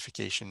out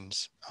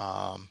notifications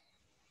on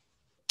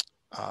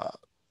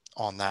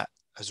that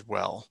as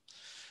well.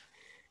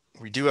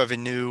 We do have a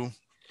new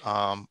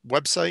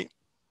website,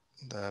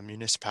 the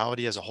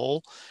municipality as a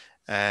whole,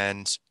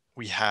 and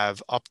we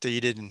have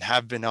updated and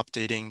have been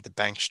updating the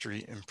Bank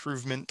Street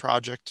Improvement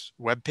Project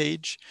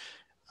webpage.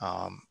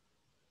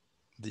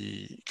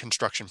 The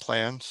construction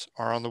plans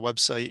are on the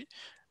website.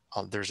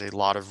 There's a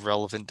lot of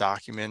relevant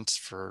documents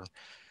for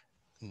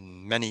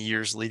many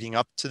years leading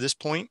up to this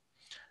point.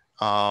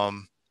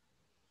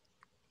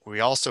 We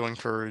also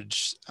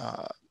encourage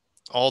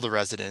all the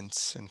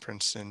residents in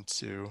Princeton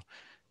to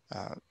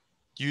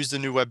use the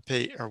new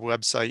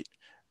website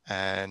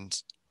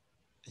and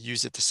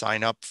use it to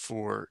sign up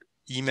for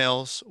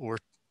emails or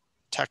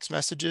text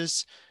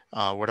messages,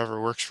 whatever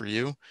works for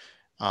you.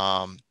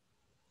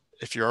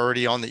 If you're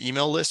already on the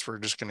email list, we're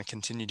just going to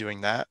continue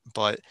doing that.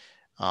 But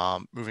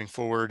moving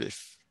forward,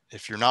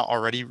 if you're not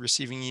already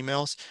receiving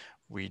emails,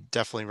 we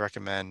definitely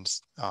recommend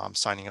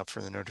signing up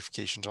for the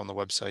notifications on the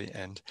website.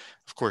 And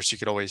of course, you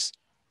could always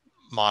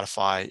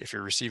modify. If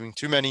you're receiving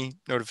too many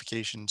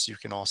notifications, you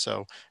can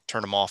also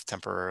turn them off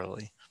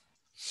temporarily.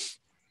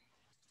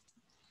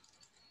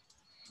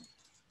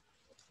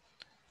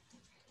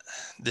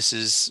 This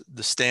is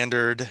the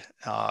standard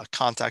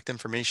contact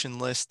information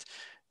list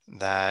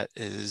that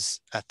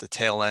is at the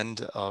tail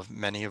end of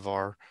many of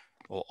our,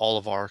 well, all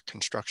of our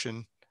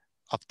construction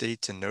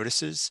updates and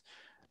notices,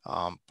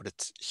 but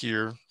it's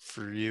here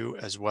for you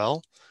as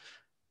well.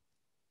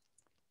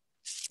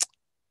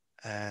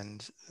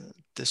 And at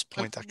this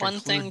point, that one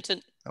thing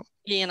to,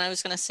 Ian, I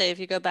was going to say, if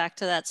you go back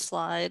to that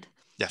slide.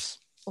 Yes.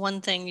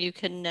 One thing you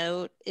can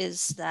note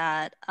is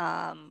that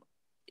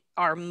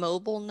our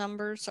mobile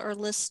numbers are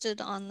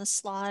listed on the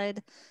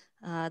slide.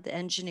 The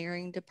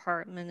engineering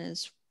department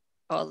is,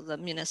 well, the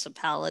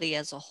municipality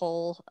as a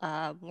whole,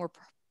 we're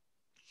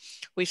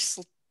We've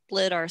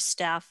split our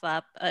staff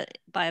up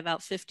by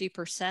about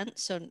 50%.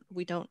 So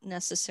we don't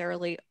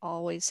necessarily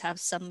always have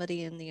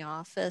somebody in the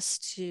office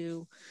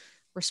to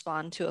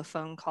respond to a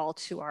phone call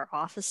to our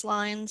office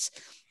lines.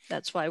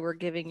 That's why we're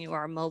giving you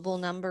our mobile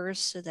numbers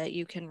so that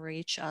you can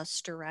reach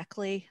us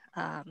directly,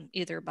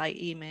 either by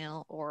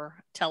email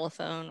or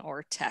telephone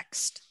or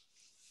text.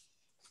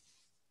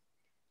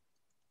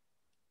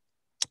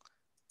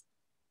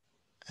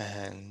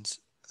 And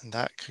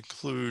that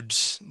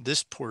concludes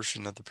this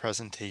portion of the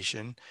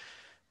presentation.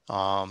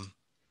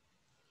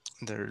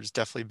 There's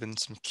definitely been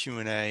some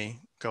Q&A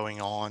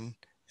going on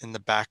in the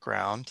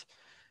background.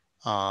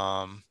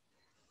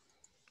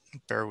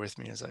 Bear with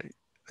me as I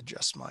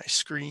adjust my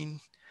screen.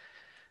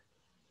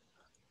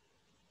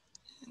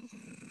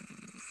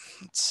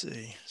 Let's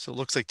see. So it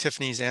looks like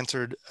Tiffany's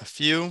answered a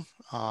few.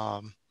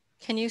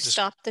 Can you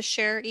stop the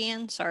share,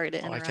 Ian? Sorry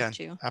to interrupt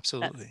you.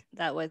 Absolutely.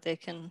 That way they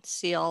can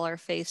see all our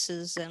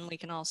faces, and we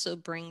can also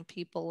bring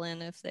people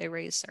in if they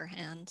raise their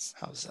hands.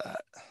 How's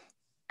that?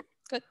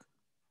 Good.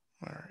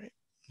 All right.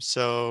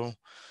 So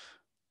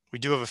we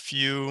do have a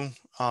few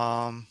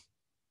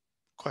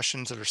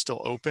questions that are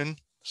still open.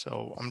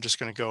 So I'm just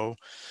going to go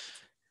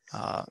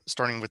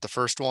starting with the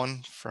first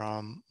one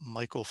from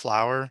Michael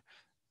Flower.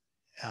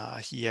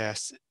 He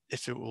asks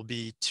if it will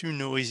be too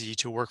noisy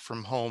to work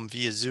from home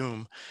via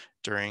Zoom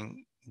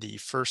during the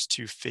first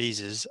 2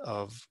 phases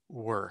of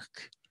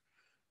work.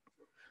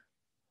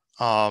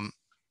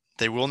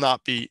 They will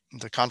not be,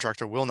 the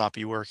contractor will not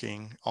be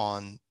working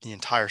on the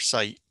entire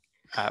site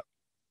at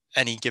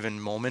any given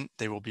moment.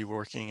 They will be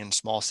working in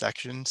small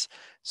sections.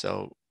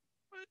 So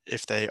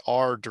if they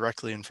are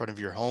directly in front of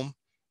your home,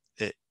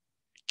 it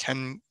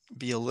can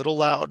be a little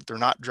loud. They're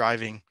not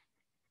driving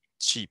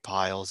sheet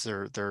piles.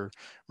 They're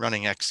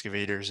running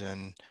excavators,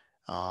 and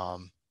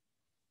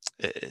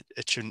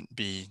it shouldn't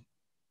be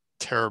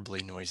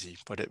terribly noisy,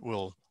 but it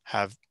will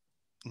have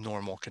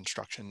normal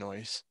construction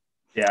noise.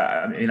 Yeah,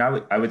 I mean,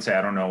 I would say,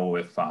 I don't know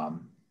if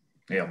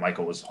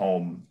Michael was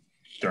home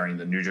during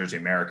the New Jersey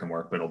American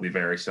work, but it'll be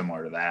very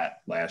similar to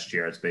that last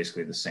year. It's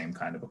basically the same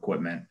kind of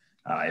equipment.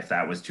 If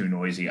that was too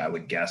noisy, I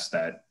would guess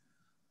that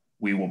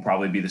we will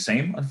probably be the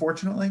same,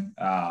 unfortunately.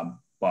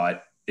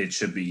 But it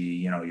should be,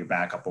 your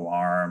backup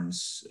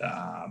alarms,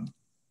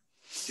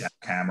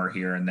 jackhammer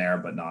here and there,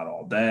 but not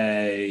all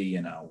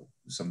day,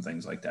 some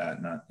things like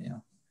that. Not,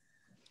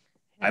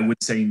 I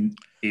would say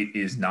it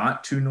is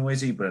not too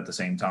noisy, but at the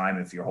same time,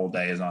 if your whole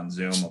day is on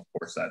Zoom, of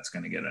course, that's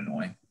going to get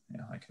annoying.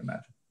 Yeah, I can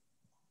imagine.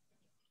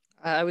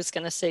 I was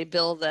going to say,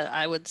 Bill, that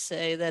I would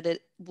say that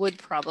it would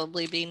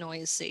probably be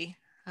noisy.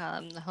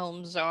 The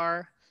homes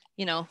are,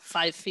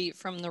 5 feet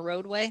from the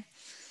roadway.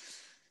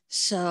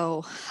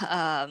 So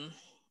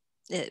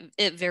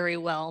it very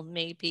well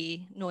may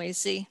be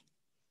noisy.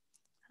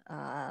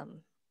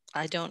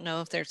 I don't know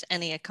if there's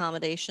any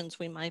accommodations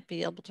we might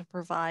be able to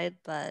provide,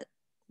 but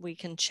we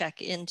can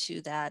check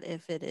into that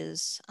if it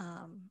is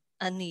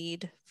a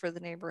need for the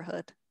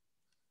neighborhood.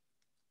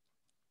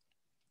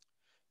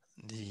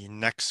 The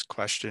next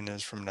question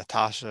is from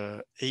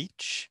Natasha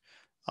H.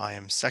 I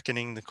am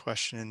seconding the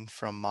question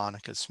from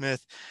Monica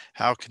Smith.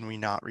 How can we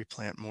not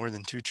replant more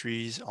than 2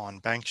 trees on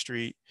Bank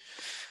Street?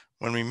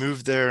 When we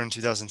moved there in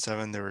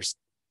 2007,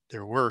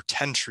 there were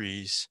 10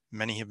 trees.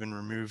 Many have been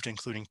removed,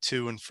 including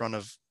 2 in front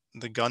of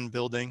the gun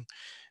building.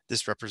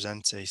 This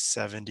represents a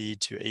 70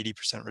 to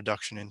 80%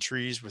 reduction in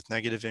trees with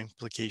negative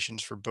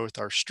implications for both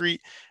our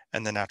street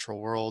and the natural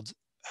world.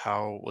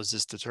 How was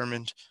this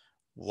determined?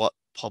 What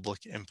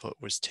public input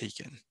was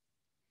taken?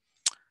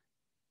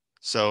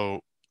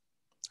 So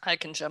I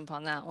can jump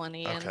on that one,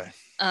 Ian. Okay.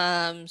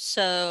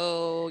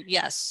 So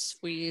yes,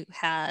 we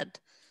had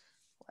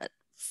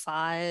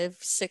 5,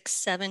 6,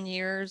 7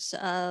 years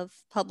of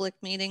public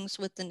meetings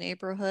with the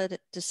neighborhood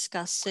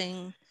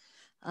discussing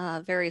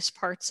various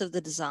parts of the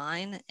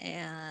design,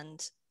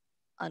 and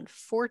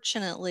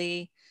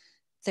unfortunately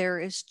there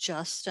is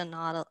just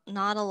not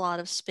a lot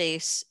of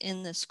space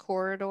in this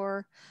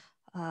corridor.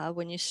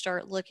 When you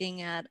start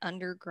looking at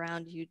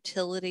underground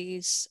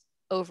utilities,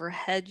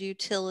 overhead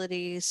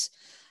utilities,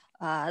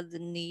 the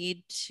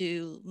need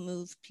to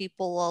move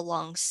people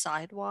along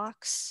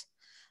sidewalks,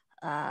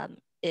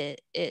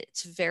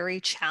 it's very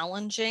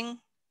challenging.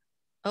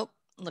 Oh,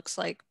 looks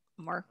like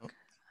Mark.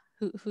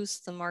 Who's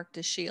the Mark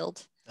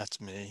DeShield? That's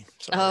me.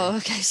 Sorry. Oh,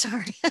 okay,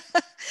 sorry.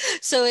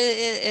 So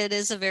it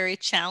is a very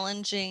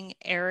challenging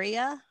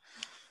area.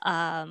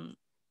 I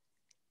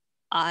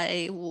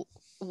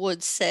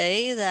would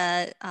say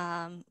that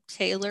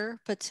Taylor,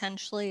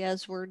 potentially,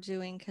 as we're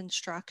doing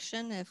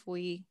construction, if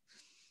we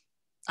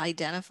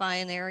identify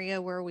an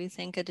area where we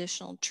think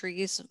additional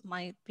trees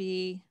might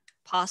be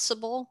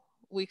possible,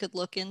 we could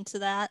look into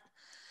that.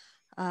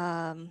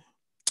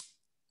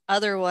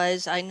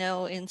 Otherwise, I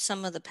know in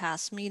some of the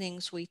past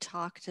meetings, we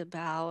talked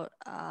about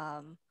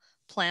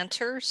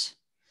planters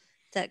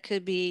that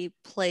could be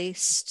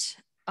placed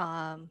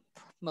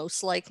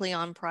most likely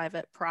on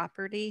private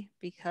property,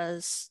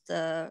 because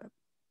the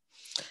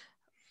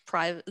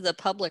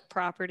public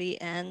property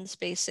ends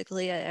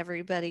basically at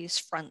everybody's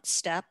front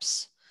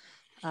steps.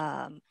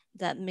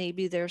 that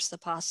maybe there's the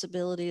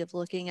possibility of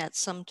looking at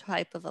some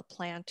type of a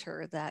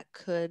planter that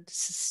could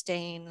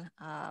sustain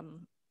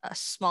a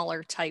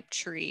smaller type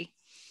tree.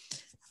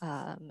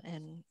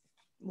 And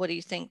what do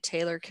you think,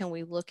 Taylor? Can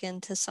we look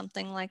into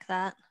something like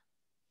that?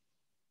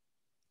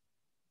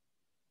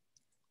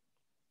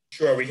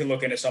 Sure, we can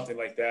look into something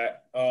like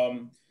that.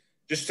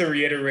 Just to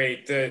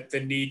reiterate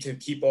the need to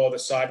keep all the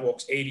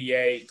sidewalks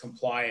ADA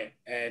compliant,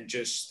 and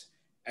just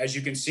as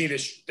you can see,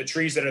 the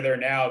trees that are there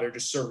now, they're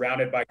just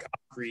surrounded by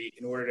concrete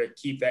in order to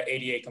keep that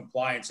ADA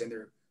compliance, and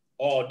they're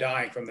all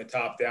dying from the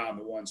top down,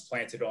 the ones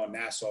planted on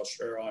Nassau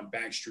or on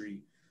Bank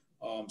Street.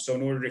 So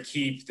in order to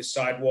keep the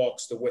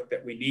sidewalks the width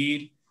that we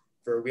need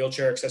for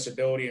wheelchair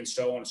accessibility and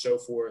so on and so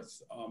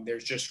forth,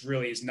 there's just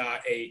really is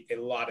not a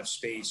lot of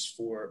space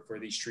for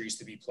these trees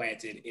to be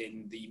planted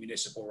in the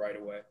municipal right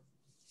of way.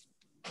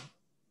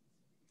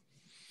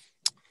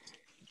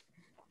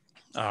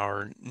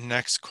 Our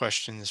next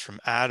question is from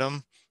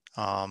Adam.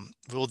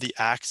 Will the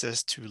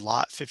access to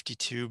lot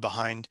 52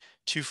 behind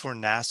 24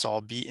 Nassau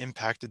be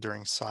impacted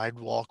during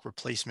sidewalk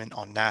replacement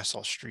on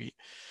Nassau Street?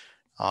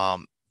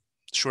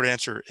 Short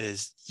answer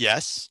is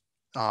yes,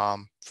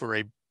 for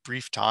a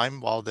brief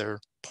time while they're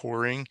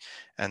pouring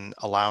and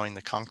allowing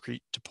the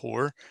concrete to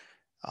pour.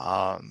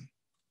 We're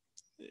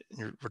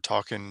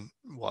talking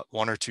what,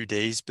 1 or 2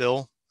 days,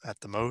 Bill, at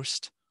the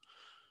most.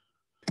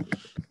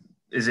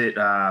 Is it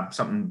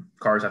something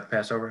cars have to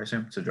pass over, I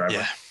assume? It's a driveway?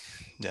 Yeah,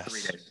 yes.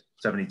 3 days,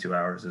 72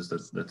 hours is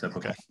the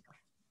typical. Okay.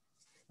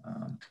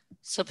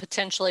 So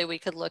potentially we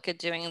could look at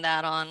doing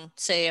that on,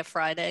 say, a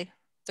Friday,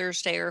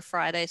 Thursday or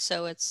Friday,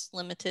 so it's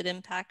limited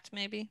impact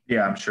maybe?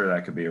 Yeah, I'm sure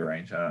that could be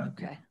arranged.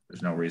 Okay.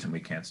 There's no reason we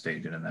can't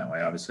stage it in that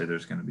way. Obviously,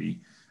 there's going to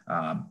be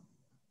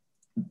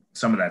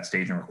some of that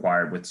staging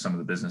required with some of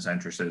the business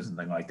entrances and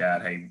things like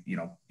that. Hey,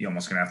 you're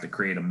almost going to have to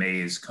create a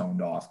maze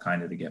coned off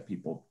kind of to get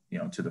people,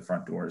 to the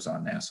front doors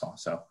on Nassau.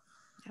 So,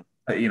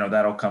 yep.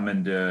 That'll come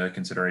into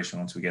consideration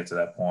once we get to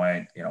that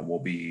point. We'll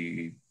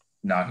be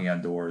knocking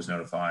on doors,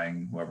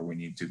 notifying whoever we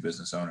need to,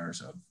 business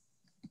owners, of,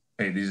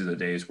 hey, these are the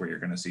days where you're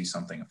going to see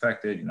something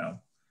affected.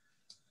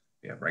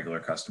 We have regular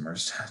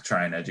customers,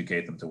 try and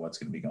educate them to what's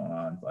going to be going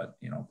on. But,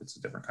 if it's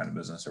a different kind of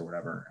business or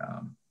whatever,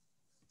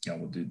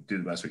 we'll do the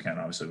best we can.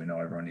 Obviously, we know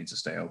everyone needs to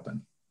stay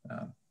open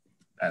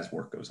as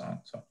work goes on.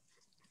 So,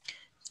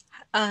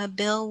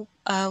 Bill,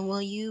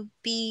 will you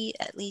be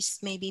at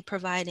least maybe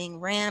providing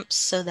ramps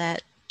so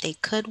that they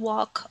could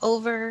walk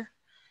over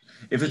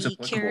if it's the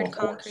applicable, cured of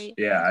course. concrete?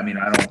 Yeah, I mean,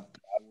 I don't,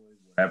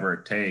 whatever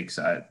it takes.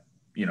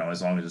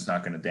 As long as it's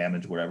not going to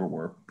damage whatever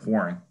we're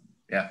pouring.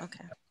 Yeah.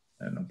 Okay.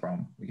 No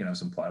problem. We can have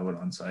some plywood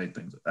on site.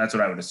 Things. That's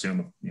what I would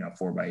assume.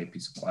 4x8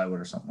 piece of plywood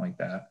or something like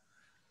that.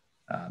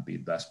 Be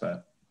the best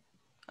bet.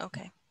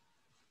 Okay.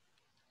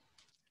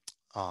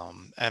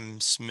 M.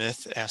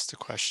 Smith asked a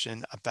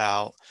question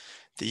about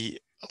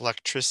the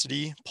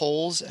electricity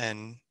poles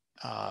and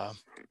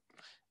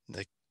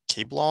the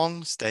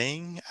cabling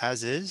staying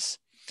as is.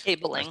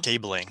 Cabling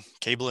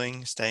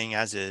staying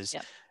as is.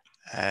 Yep.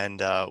 And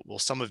will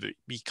some of it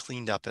be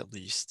cleaned up at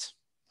least?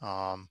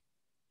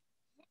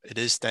 It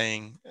is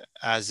staying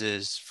as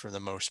is for the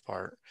most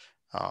part.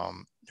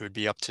 It would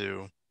be up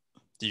to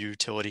the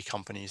utility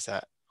companies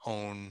that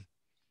own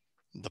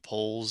the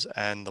poles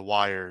and the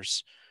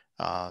wires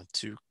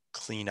to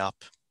clean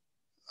up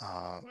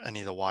any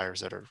of the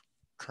wires that are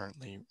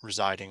currently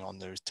residing on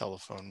those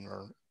telephone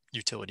or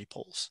utility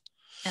poles.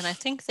 And I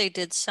think they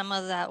did some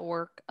of that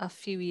work a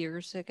few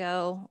years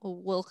ago.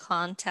 We'll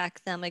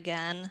contact them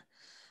again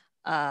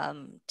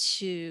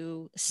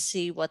to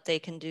see what they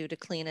can do to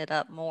clean it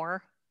up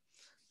more.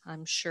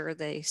 I'm sure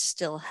they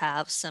still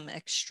have some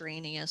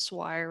extraneous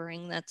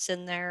wiring that's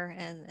in there,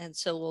 and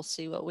so we'll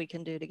see what we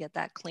can do to get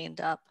that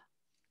cleaned up.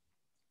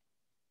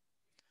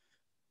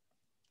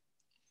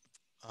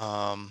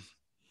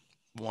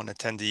 One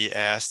attendee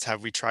asked,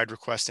 have we tried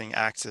requesting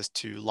access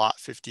to lot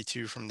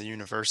 52 from the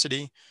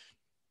university?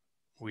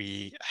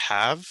 We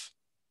have.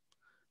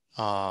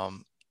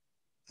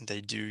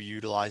 They do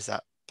utilize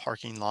that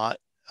parking lot.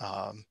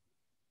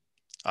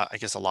 I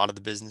guess a lot of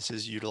the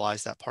businesses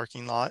utilize that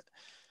parking lot.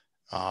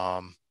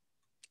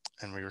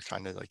 And we were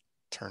kind of like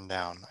turned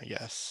down, I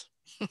guess.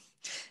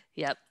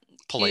 Yep.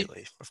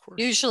 Politely, of course.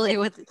 Usually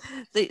with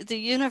the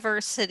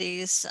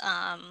universities,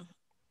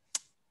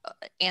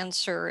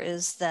 answer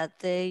is that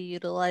they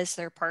utilize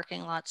their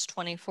parking lots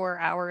 24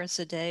 hours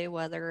a day,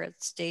 whether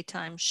it's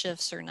daytime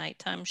shifts or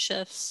nighttime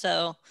shifts.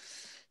 So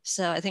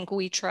I think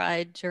we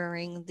tried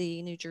during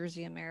the New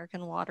Jersey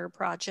American Water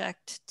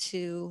Project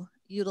to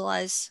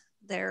utilize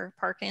their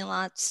parking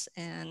lots,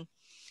 and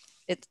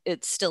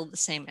it's still the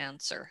same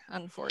answer,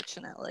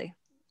 unfortunately.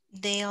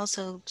 They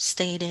also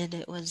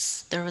stated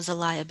there was a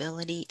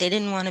liability. They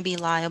didn't want to be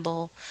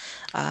liable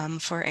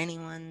for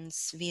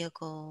anyone's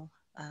vehicle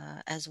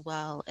as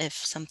well if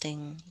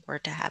something were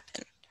to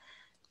happen.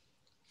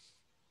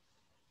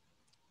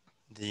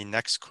 The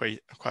next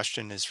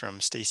question is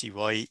from Stacy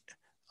White.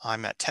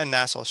 I'm at 10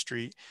 Nassau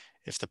Street.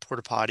 If the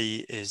porta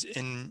potty is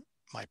in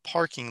my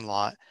parking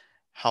lot,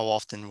 how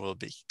often will it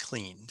be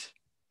cleaned?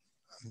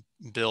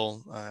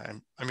 Bill,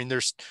 I mean,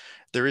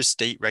 there is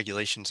state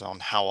regulations on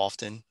how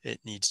often it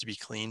needs to be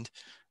cleaned.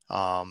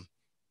 And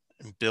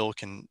Bill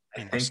can, I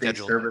you know, think they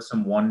schedule, service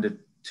them 1 to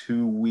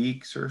 2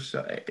 weeks or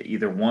so,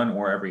 either one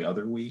or every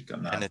other week.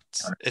 I'm not. and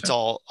it's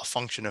all a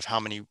function of how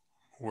many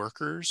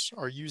workers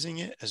are using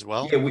it as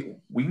well. Yeah,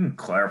 we can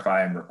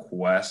clarify and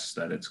request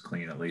that it's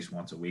clean at least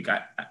once a week.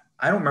 I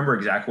don't remember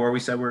exactly where we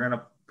said we we're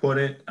gonna put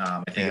it.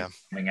 I think Yeah.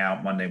 it's coming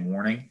out Monday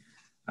morning.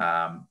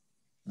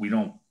 We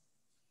don't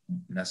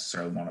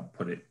necessarily want to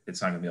put it.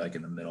 It's not gonna be like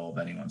in the middle of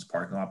anyone's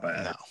parking lot, but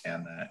I No.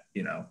 understand that,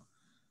 you know,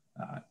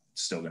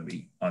 it's still gonna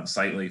be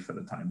unsightly for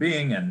the time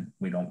being, and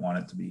we don't want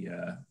it to be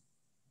a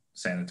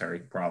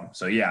sanitary problem.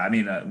 So yeah, I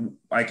mean,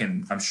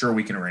 I'm sure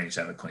we can arrange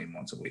to have it clean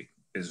once a week.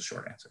 Is a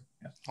short answer.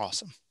 Yeah.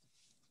 Awesome.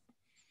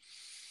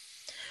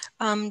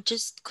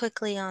 Just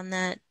quickly on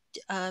that,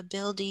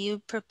 Bill, do you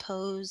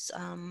propose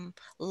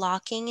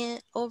locking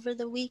it over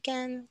the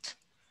weekend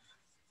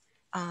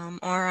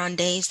or on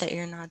days that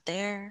you're not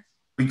there?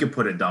 We could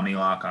put a dummy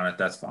lock on it.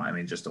 That's fine. I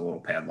mean, just a little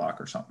padlock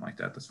or something like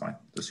that. That's fine.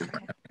 The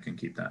superintendent can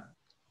keep that.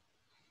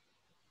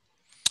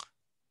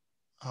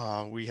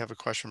 We have a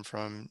question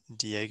from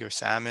Diego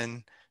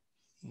Salmon.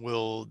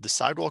 Will the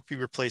sidewalk be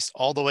replaced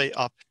all the way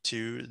up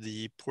to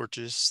the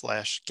porches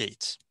 /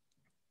 gates?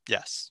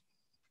 Yes.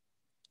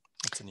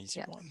 That's an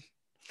easy one.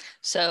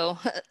 So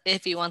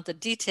if you want the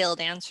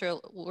detailed answer,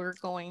 we're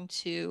going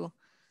to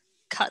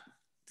cut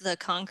the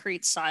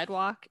concrete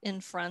sidewalk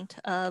in front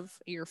of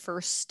your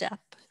first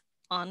step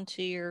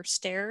onto your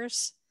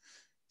stairs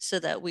so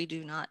that we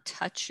do not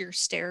touch your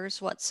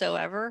stairs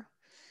whatsoever.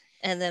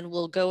 And then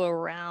we'll go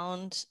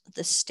around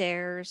the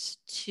stairs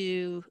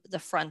to the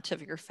front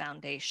of your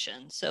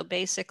foundation. So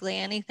basically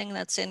anything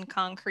that's in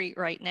concrete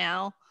right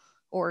now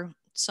or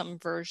some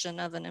version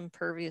of an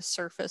impervious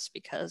surface,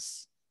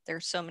 because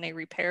there's so many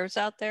repairs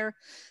out there,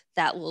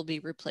 that will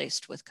be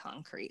replaced with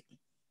concrete.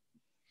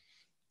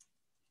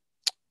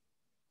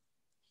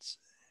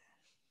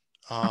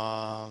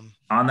 On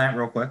that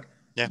real quick.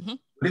 Yeah.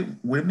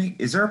 Would it make,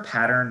 is there a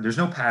pattern? There's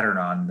no pattern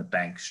on the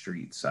Bank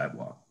Street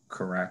sidewalk,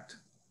 correct?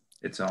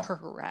 It's all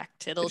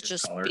correct. It'll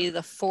just colored. be the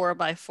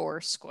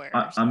 4x4 squares.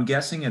 I'm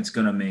guessing it's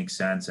going to make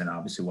sense, and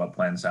obviously what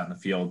plans out in the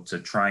field to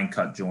try and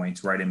cut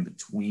joints right in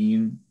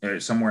between, or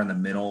somewhere in the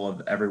middle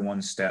of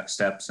everyone's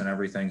steps and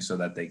everything, so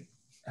that they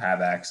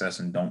have access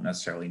and don't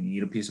necessarily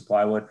need a piece of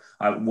plywood.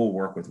 We'll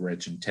work with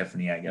Rich and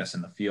Tiffany, I guess,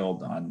 in the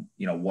field on,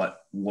 you know,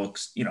 what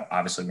looks, you know,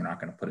 obviously we're not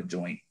going to put a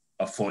joint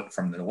a foot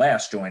from the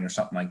last joint or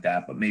something like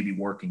that, but maybe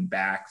working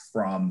back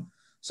from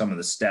some of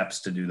the steps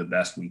to do the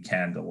best we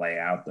can to lay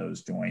out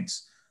those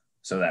joints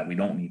so that we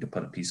don't need to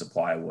put a piece of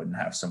plywood and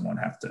have someone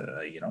have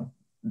to, you know,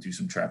 do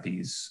some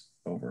trapeze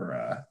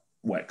over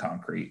wet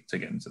concrete to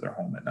get into their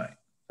home at night.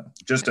 So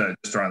just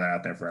throwing that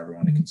out there for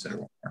everyone to consider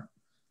when we're,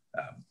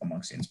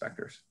 amongst the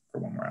inspectors for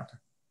when we're out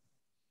there.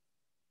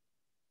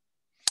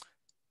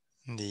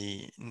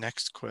 The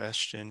next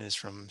question is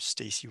from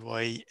Stacy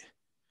White.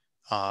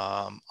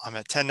 I'm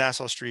at 10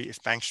 Nassau Street.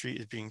 If Bank Street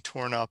is being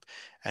torn up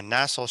and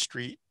Nassau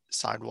Street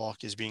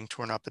sidewalk is being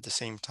torn up at the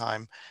same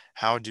time,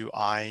 how do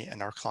I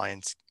and our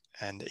clients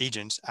and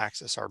agents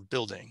access our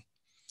building?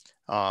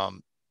 They're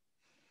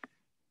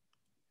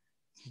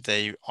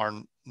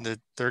going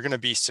to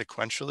be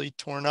sequentially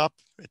torn up.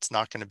 It's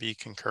not going to be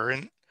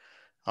concurrent.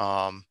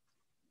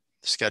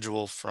 The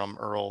schedule from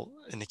Earl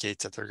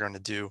indicates that they're going to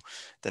do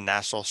the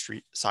Nassau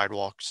Street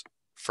sidewalks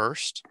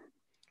first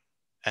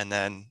and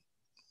then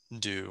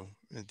do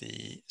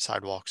the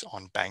sidewalks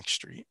on Bank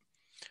Street.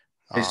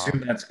 I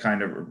assume that's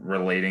kind of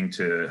relating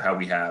to how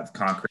we have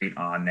concrete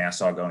on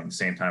Nassau going the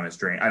same time as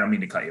drain. I don't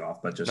mean to cut you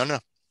off, but just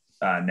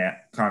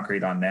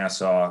concrete on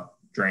Nassau,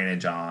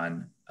 drainage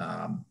on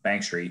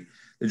Bank Street.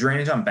 The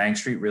drainage on Bank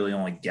Street really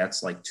only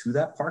gets like to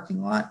that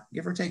parking lot,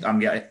 give or take.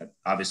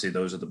 Obviously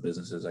those are the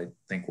businesses I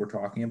think we're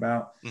talking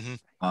about.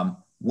 Mm-hmm.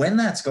 When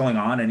that's going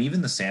on, and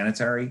even the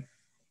sanitary,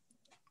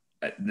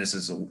 this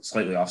is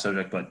slightly off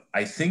subject, but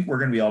I think we're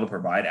going to be able to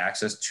provide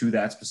access to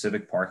that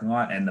specific parking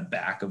lot and the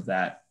back of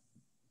that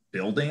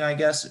building, I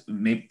guess,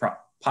 maybe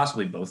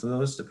possibly both of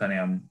those, depending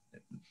on,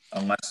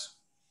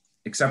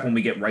 except when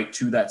we get right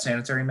to that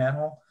sanitary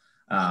manhole.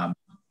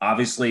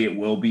 Obviously it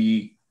will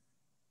be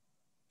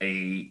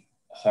a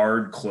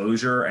hard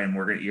closure and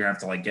you're gonna have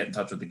to like get in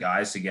touch with the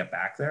guys to get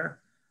back there.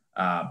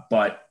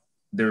 But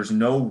there's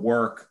no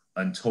work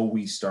until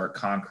we start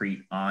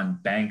concrete on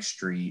Bank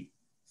Street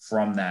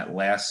from that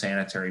last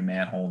sanitary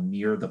manhole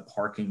near the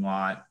parking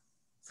lot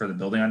for the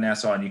building on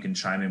Nassau. And you can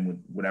chime in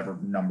with whatever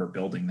number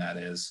building that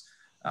is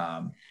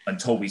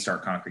until we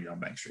start concrete on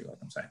Bank Street, like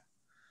I'm saying.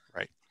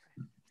 Right.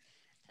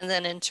 And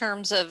then in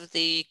terms of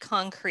the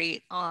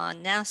concrete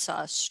on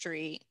Nassau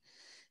Street,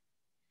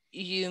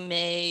 you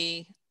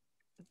may,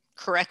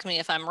 correct me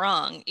if I'm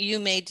wrong, you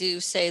may do,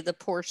 say, the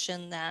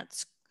portion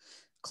that's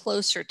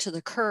closer to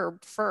the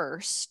curb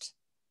first,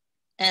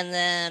 and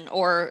then,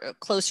 or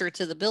closer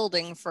to the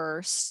building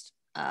first,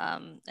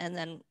 and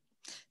then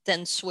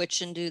then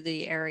switch and do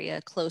the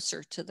area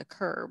closer to the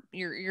curb.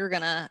 You're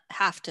gonna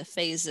have to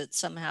phase it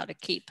somehow to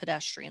keep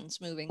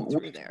pedestrians moving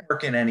through there.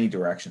 Work in any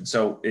direction.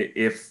 So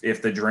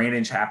if the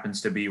drainage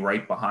happens to be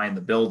right behind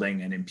the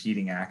building and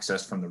impeding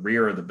access from the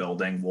rear of the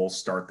building, we'll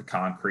start the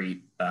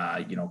concrete,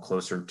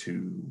 closer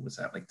to, was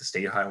that like the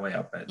state highway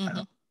up at, I don't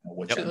know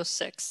which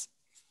 206.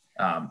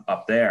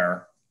 Up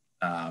there.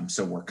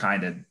 So we're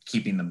kind of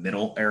keeping the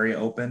middle area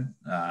open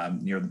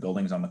near the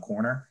buildings on the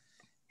corner.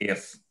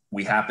 If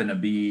we happen to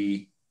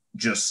be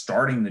just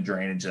starting the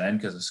drainage then,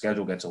 because the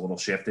schedule gets a little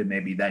shifted,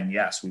 maybe then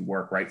yes, we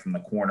work right from the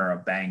corner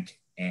of Bank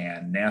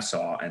and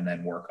Nassau and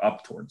then work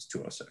up towards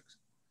 206.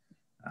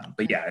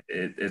 But yeah,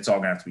 it's all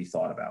gonna have to be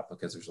thought about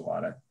because there's a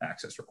lot of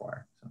access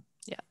required. So.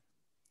 Yeah.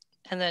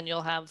 And then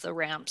you'll have the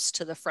ramps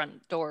to the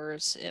front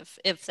doors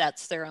if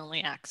that's their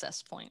only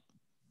access point.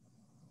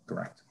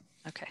 Correct.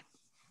 Okay.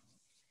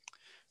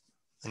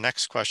 The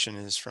next question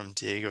is from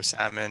Diego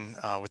Salmon.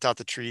 Without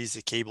the trees,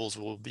 the cables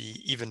will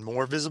be even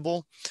more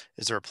visible.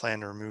 Is there a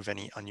plan to remove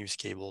any unused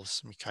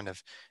cables? We kind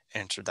of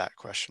answered that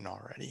question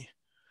already.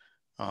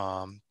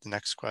 The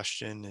next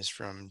question is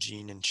from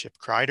Gene and Chip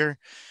Kreider.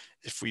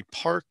 If we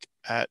park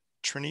at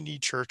Trinity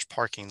Church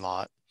parking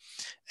lot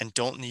and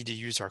don't need to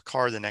use our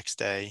car the next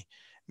day,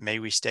 may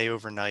we stay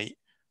overnight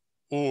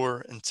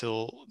or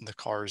until the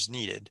car is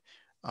needed?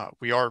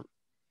 We are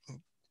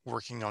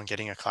working on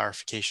getting a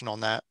clarification on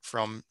that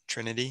from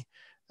Trinity.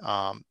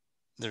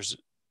 There's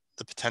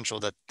the potential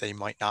that they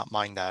might not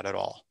mind that at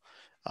all.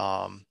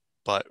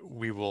 But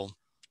we will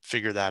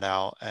figure that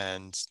out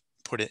and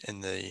put it in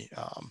the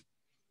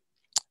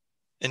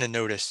in a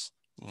notice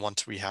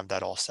once we have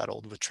that all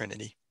settled with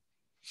Trinity.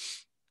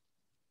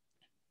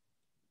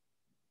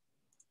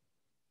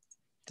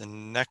 The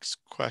next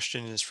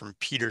question is from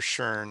Peter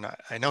Schern.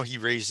 I know he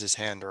raised his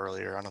hand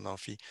earlier. I don't know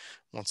if he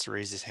wants to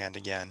raise his hand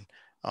again.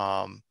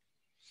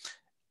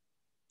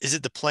 Is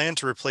it the plan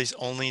to replace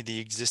only the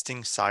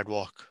existing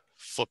sidewalk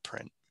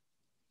footprint?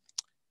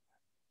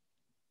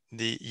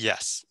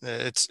 Yes,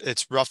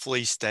 it's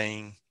roughly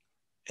staying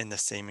in the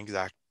same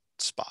exact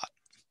spot.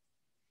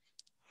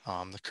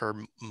 The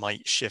curb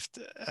might shift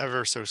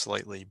ever so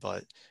slightly,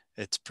 but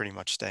it's pretty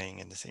much staying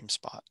in the same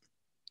spot.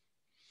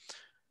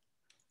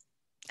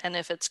 And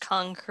if it's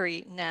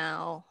concrete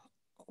now,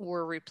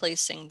 we're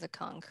replacing the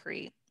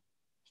concrete.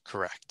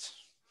 Correct.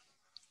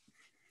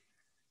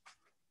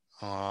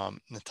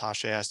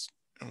 Natasha asked,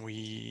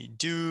 we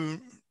do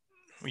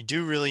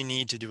really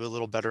need to do a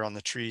little better on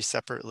the trees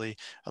separately.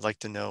 I'd like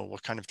to know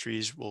what kind of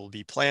trees will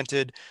be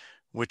planted,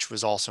 which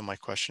was also my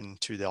question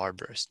to the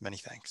arborist. Many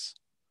thanks.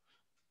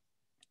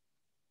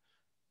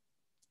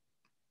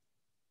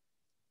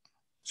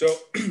 So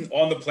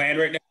on the plan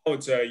right now,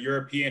 it's a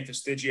European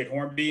fastigiate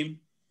hornbeam.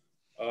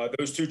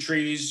 Those two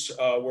trees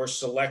were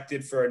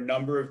selected for a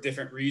number of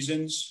different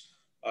reasons.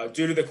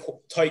 Due to the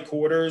tight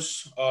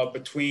quarters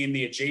between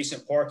the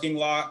adjacent parking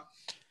lot,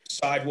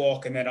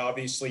 sidewalk, and then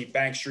obviously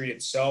Bank Street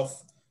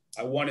itself,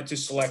 I wanted to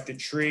select a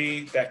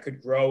tree that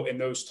could grow in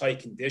those tight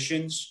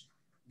conditions.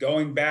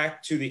 Going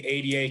back to the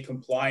ADA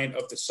compliant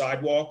of the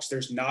sidewalks,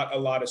 there's not a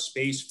lot of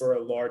space for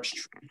a large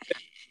tree.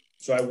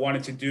 So I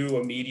wanted to do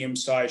a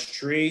medium-sized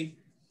tree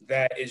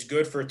that is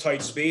good for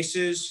tight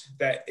spaces,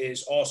 that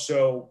is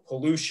also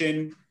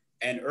pollution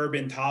and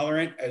urban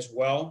tolerant as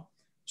well.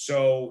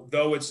 So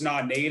though it's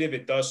not native,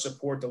 it does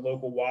support the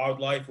local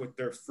wildlife with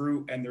their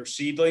fruit and their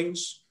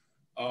seedlings.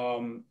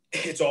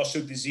 It's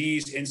also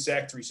disease,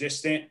 insect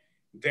resistant,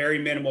 very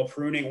minimal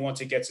pruning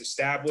once it gets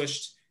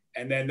established.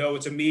 And then though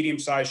it's a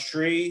medium-sized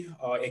tree,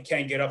 it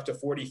can get up to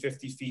 40,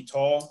 50 feet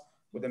tall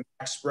with a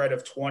max spread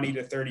of 20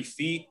 to 30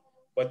 feet,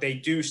 but they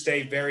do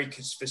stay very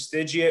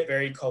fastigiate,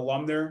 very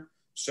columnar.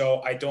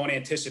 So I don't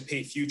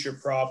anticipate future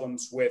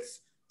problems with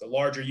the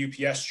larger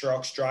UPS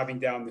trucks driving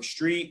down the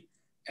street.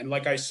 And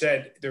like I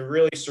said, they're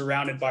really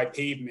surrounded by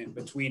pavement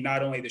between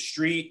not only the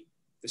street,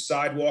 the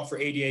sidewalk for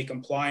ADA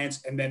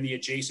compliance, and then the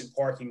adjacent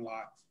parking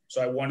lot.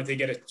 So I wanted to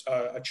get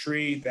a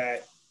tree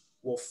that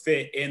will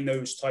fit in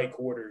those tight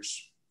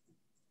quarters.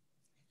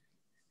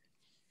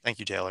 Thank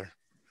you, Taylor.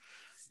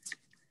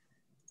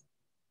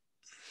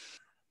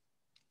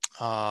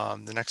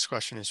 The next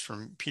question is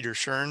from Peter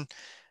Schern.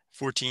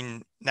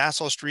 14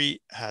 Nassau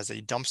Street has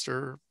a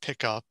dumpster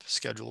pickup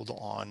scheduled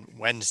on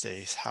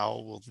Wednesdays. How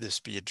will this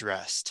be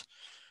addressed?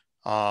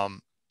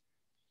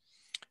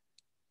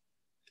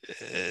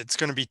 It's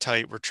going to be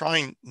tight. We're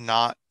trying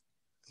not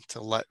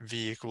to let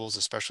vehicles,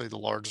 especially the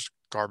large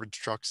garbage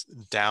trucks,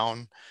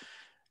 down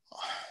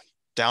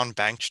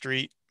Bank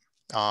Street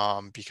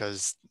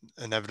because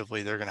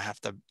inevitably they're going to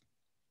have to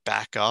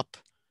back up.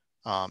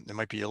 It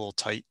might be a little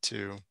tight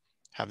to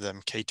have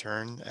them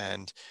K-turn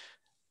and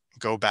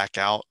go back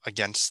out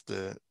against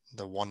the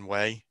one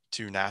way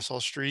to Nassau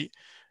Street.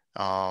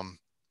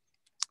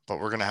 But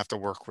we're going to have to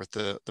work with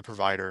the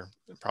provider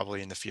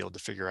probably in the field to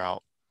figure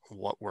out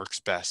what works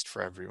best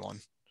for everyone.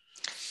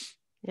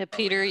 Yeah,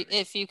 Peter,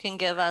 if you can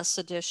give us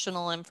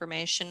additional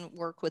information,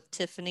 work with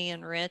Tiffany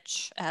and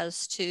Rich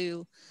as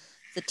to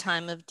the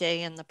time of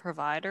day and the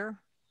provider.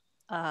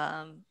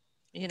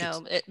 You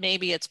know,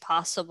 maybe it's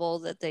possible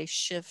that they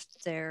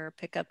shift their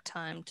pickup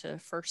time to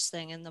first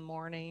thing in the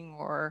morning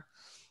or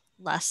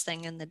last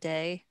thing in the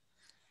day.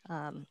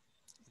 I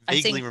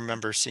Vaguely think,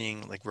 remember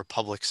seeing like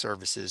Republic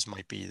Services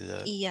might be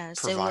the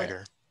Yes,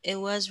 provider. it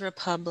was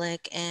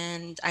Republic,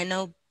 and I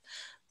know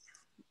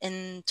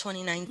in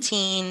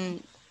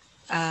 2019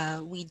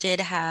 we did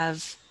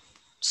have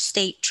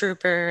state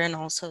trooper and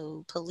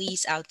also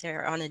police out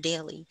there on a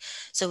daily.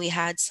 So we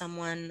had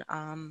someone,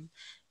 on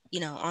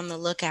the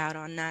lookout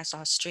on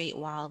Nassau Street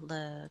while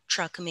the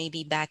truck may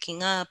be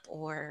backing up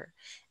or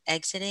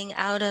exiting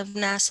out of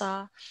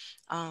Nassau.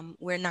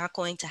 We're not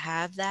going to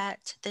have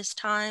that this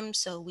time,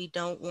 so we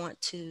don't want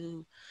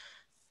to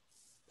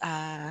put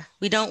that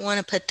we don't want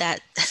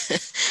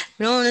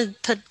to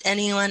put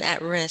anyone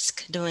at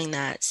risk doing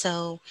that.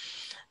 So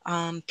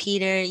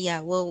Peter,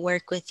 yeah, we'll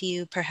work with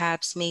you.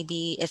 Perhaps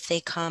maybe if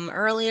they come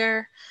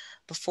earlier,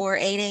 before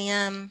 8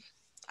 a.m.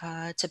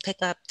 To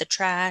pick up the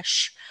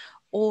trash,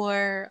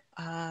 or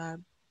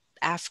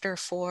after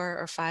 4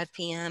 or 5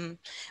 p.m.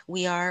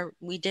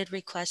 We did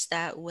request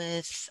that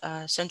with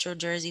Central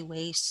Jersey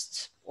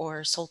Waste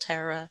or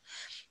Solterra,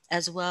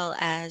 as well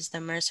as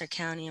the Mercer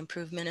County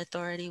Improvement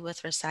Authority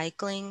with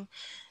recycling.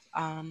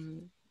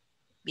 Um,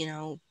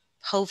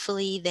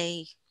 Hopefully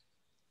they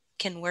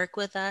can work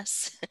with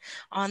us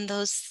on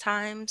those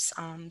times.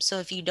 So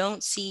if you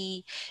don't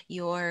see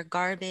your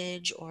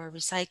garbage or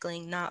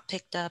recycling not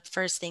picked up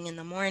first thing in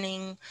the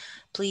morning,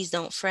 please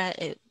don't fret.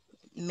 It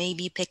may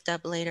be picked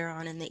up later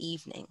on in the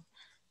evening.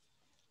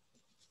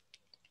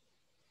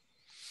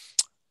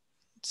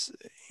 Let's see.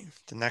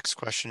 The next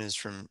question is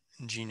from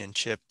Gene and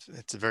Chip.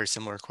 It's a very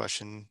similar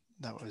question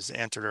that was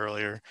answered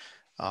earlier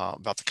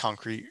about the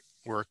concrete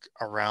work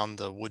around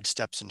the wood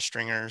steps and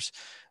stringers.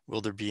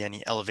 Will there be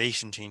any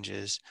elevation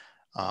changes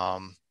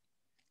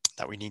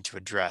that we need to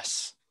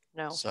address?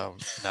 no. So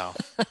no.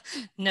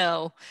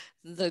 No,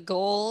 the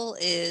goal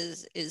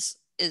is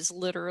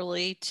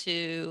literally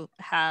to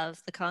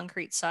have the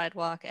concrete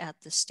sidewalk at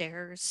the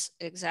stairs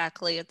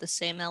exactly at the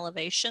same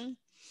elevation.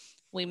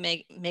 We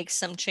make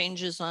some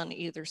changes on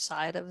either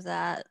side of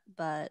that,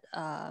 but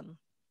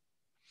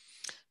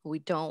we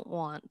don't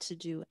want to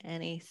do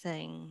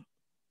anything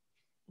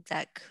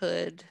that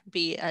could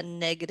be a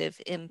negative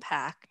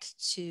impact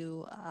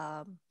to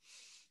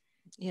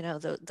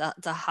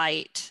the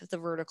height, the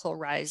vertical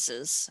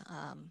rises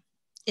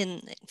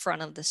in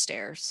front of the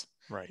stairs.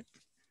 Right.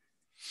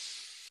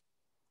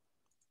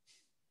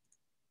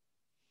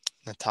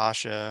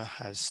 Natasha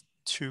has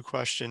 2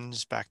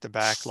 questions back to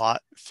back.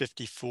 Lot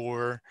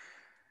 54,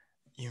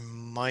 you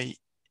might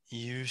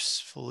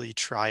usefully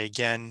try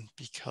again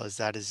because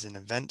that is an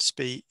event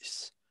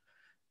space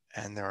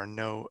and there are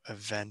no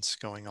events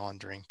going on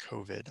during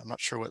COVID. I'm not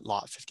sure what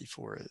lot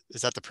 54 is.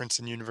 Is that the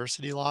Princeton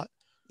University lot?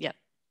 Yep.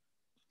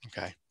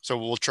 Okay. So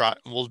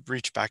we'll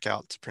reach back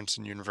out to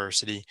Princeton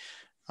University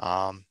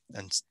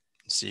and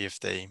see if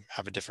they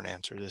have a different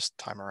answer this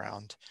time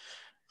around.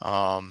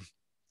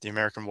 The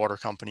American Water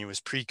Company was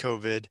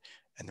pre-COVID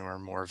and there were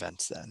more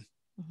events then.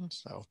 Mm-hmm.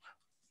 So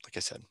like I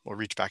said, we'll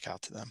reach back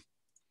out to them.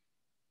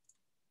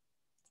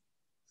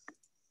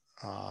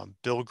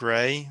 Bill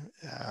Gray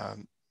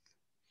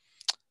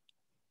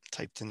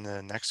typed in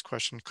the next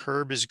question.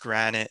 Curb is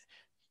granite,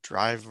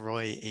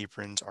 driveway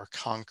aprons are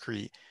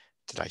concrete.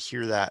 Did I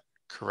hear that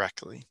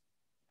correctly?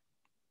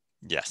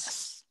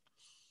 Yes.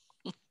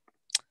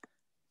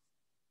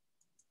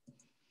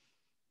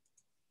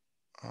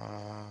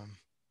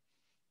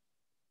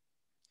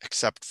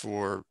 Except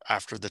for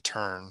after the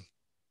turn,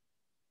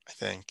 I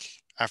think.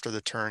 After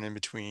the turn, in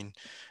between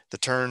the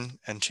turn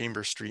and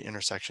Chambers Street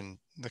intersection,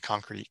 the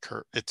concrete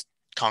curb, it's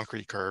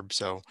concrete curb,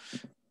 so.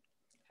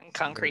 And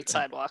concrete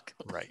sidewalk.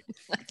 Right.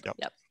 Yep.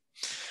 Yep.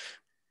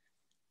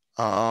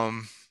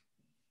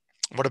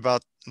 What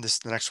about this?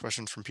 The next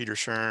question from Peter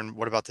Shern.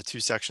 What about the 2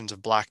 sections of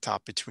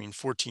blacktop between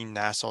 14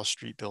 Nassau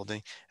Street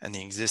building and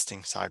the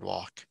existing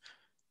sidewalk?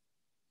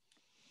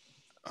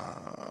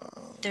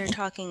 They're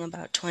talking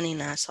about 20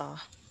 Nassau.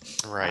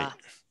 Right.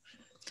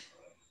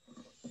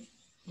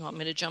 You want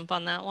me to jump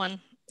on that one?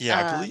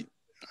 Yeah,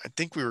 I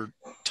think we were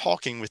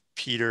talking with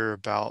Peter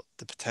about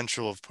the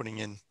potential of putting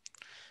in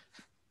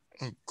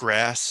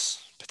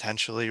grass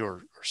potentially,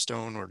 or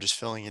stone, or just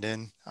filling it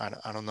in.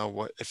 I don't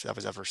know if that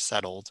was ever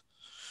settled.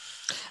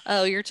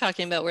 Oh, you're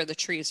talking about where the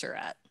trees are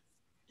at.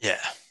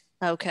 Yeah.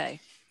 Okay.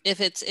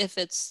 If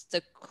it's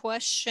the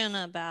question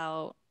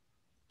about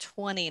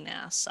 20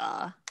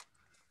 Nassau,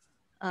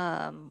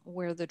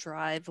 where the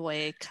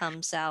driveway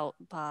comes out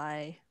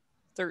by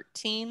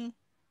 13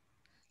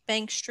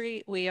 Bank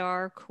Street, we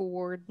are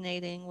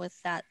coordinating with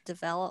that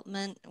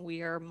development.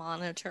 We are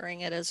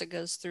monitoring it as it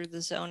goes through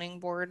the zoning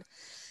board,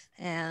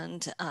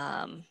 and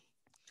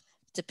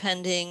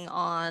depending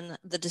on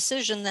the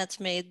decision that's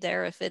made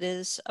there, if it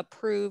is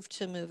approved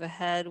to move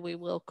ahead, we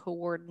will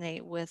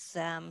coordinate with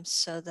them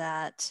so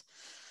that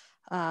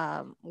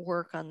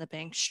work on the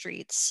Bank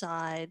Street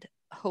side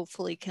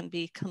hopefully can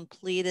be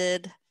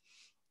completed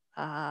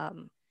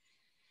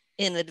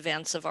in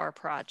advance of our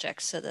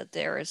project so that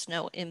there is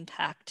no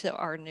impact to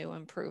our new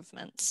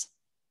improvements.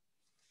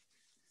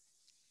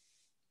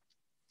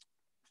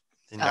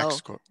 The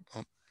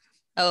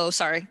next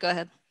Sorry, go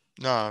ahead.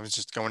 No, I was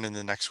just going into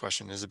the next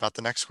question. Is it about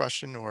the next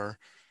question or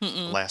the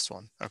Mm-mm. last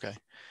one? Okay.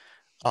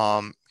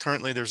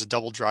 Currently, there's a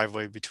double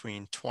driveway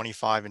between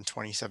 25 and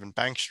 27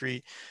 Bank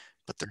Street,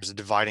 but there's a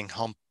dividing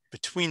hump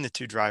between the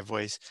two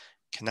driveways.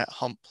 Can that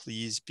hump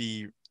please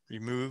be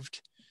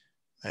removed?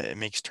 It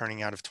makes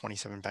turning out of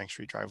 27 Bank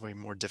Street driveway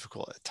more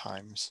difficult at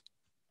times.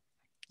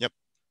 Yep.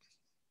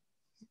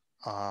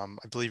 I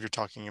believe you're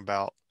talking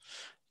about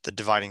the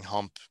dividing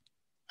hump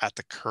at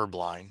the curb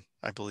line,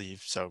 I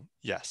believe. So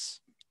yes.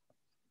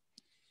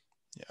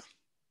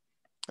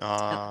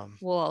 Yeah.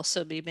 We'll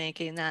also be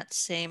making that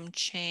same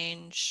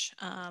change.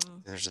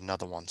 There's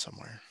another one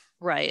somewhere.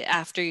 Right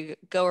after you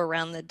go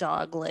around the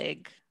dog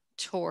leg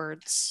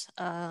towards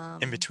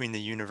in between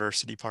the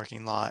university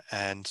parking lot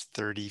and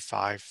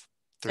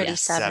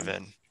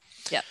 37.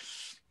 Yep.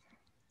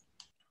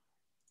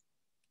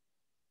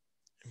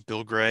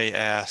 Bill Gray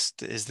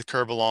asked, is the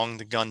curb along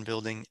the gun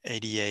building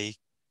ADA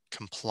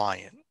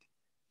compliant?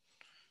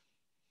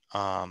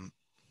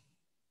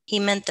 He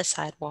meant the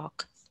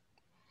sidewalk.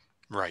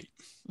 Right.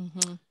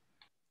 Mm-hmm.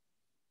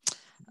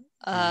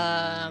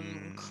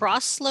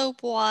 Cross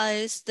slope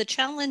wise, the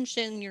challenge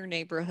in your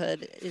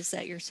neighborhood is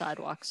that your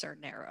sidewalks are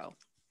narrow.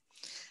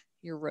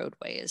 Your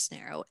roadway is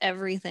narrow.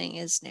 Everything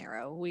is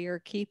narrow. We are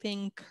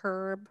keeping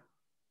curb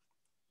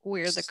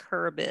where the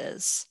curb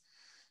is.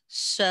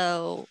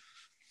 So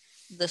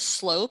the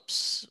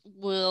slopes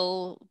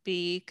will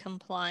be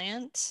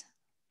compliant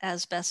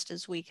as best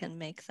as we can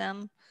make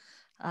them.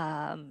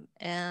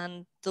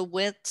 And the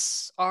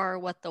widths are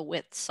what the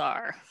widths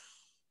are.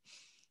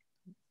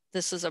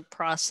 This is a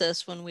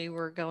process when we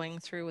were going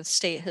through with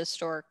state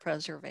historic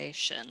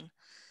preservation.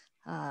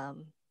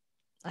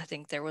 I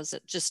think there was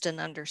just an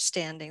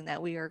understanding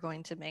that we are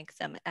going to make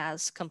them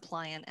as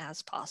compliant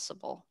as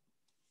possible.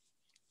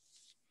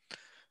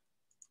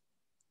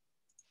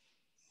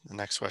 The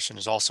next question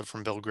is also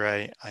from Bill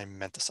Gray. I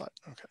meant the side.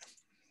 Okay.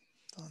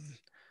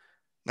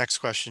 Next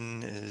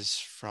question is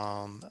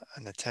from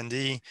an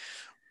attendee.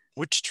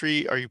 Which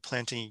tree are you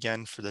planting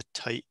again for the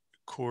tight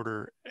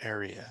quarter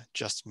area?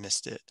 Just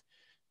missed it.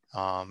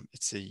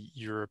 It's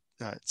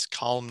it's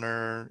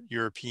columnar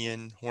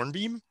European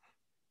hornbeam.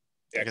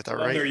 Yeah, I get that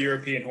columnar right?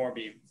 European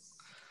hornbeam.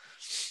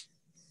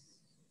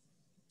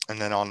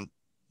 And then on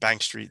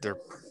Bank Street,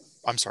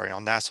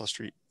 on Nassau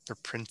Street, they're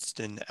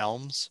Princeton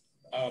elms.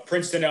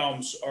 Princeton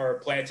elms are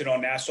planted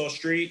on Nassau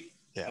Street.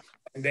 Yeah.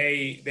 And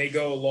they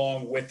go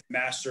along with the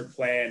master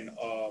plan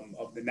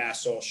of the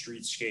Nassau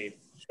streetscape.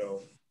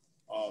 So,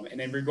 and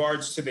in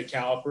regards to the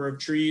caliper of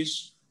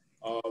trees,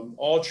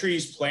 all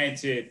trees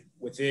planted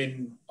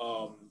within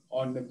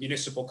on the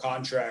municipal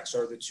contracts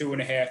are the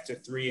 2.5 to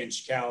 3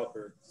 inch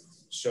caliper.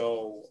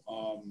 So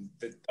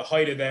the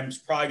height of them is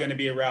probably going to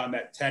be around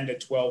that 10 to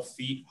 12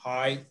 feet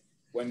high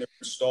when they're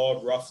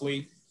installed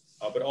roughly.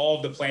 But all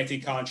of the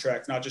planting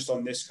contracts, not just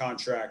on this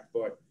contract,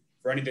 but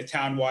for any of the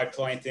townwide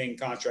planting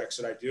contracts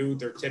that I do,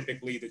 they're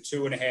typically the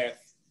 2.5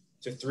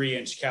 to 3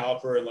 inch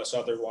caliper unless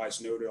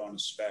otherwise noted on the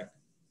spec.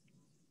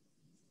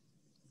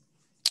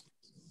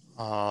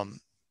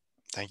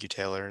 Thank you,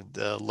 Taylor.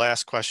 The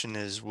last question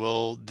is,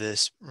 will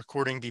this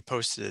recording be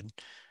posted?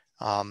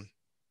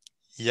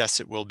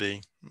 Yes, it will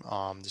be.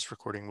 This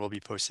recording will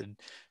be posted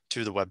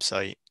to the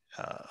website.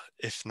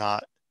 If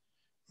not,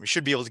 we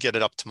should be able to get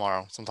it up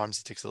tomorrow. Sometimes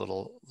it takes a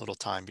little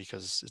time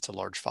because it's a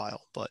large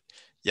file, but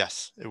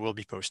yes, it will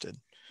be posted.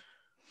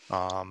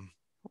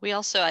 We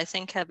also, I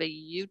think, have a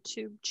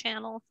YouTube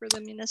channel for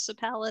the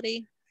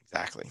municipality.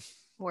 Exactly.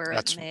 Where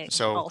it may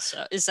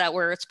also, is that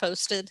where it's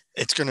posted?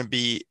 It's going to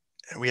be,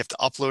 we have to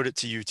upload it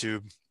to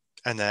YouTube,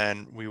 and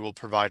then we will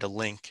provide a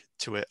link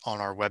to it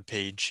on our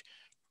webpage.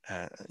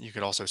 You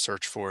could also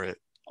search for it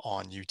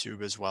on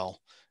YouTube as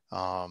well.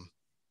 But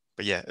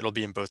yeah, it'll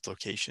be in both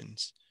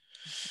locations.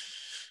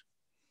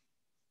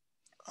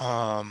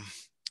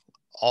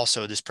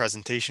 Also, this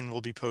presentation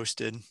will be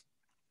posted,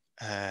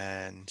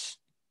 and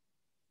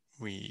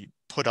we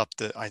put up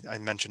I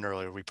mentioned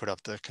earlier, we put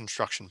up the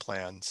construction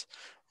plans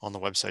on the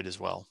website as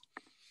well.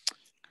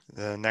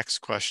 The next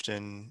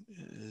question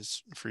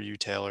is for you,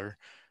 Taylor.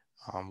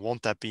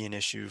 Won't that be an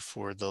issue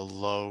for the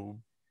low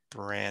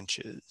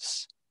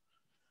branches?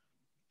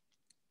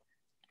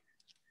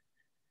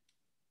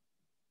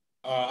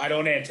 I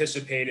don't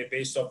anticipate it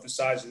based off the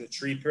size of the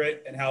tree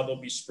pit and how they'll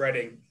be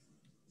spreading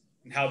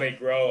and how they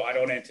grow. I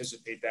don't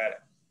anticipate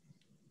that.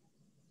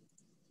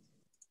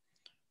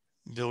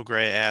 Bill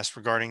Gray asked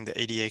regarding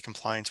the ADA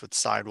compliance with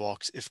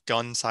sidewalks. If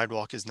Gunn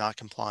sidewalk is not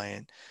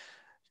compliant,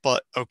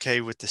 but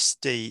okay with the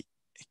state,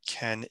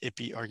 can it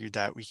be argued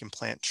that we can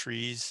plant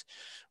trees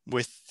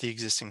with the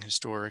existing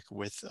historic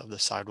width of the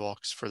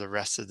sidewalks for the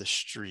rest of the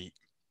street?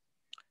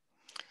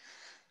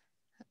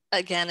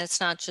 Again, it's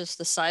not just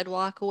the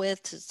sidewalk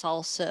width, it's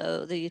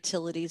also the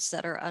utilities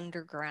that are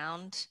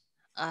underground.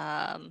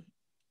 And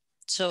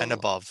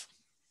above.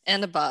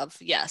 And above,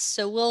 yes.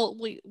 So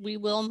we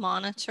will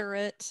monitor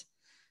it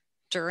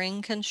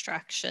during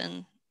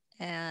construction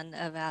and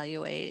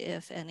evaluate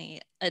if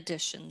any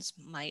additions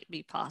might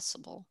be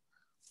possible.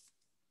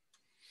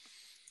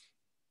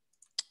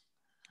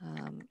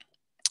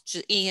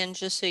 Ian,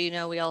 just so you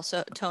know,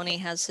 Tony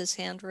has his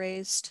hand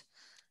raised.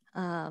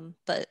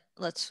 But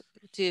let's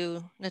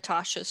do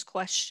Natasha's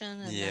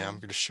question. And yeah, I'm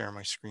going to share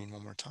my screen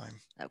one more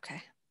time.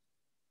 Okay.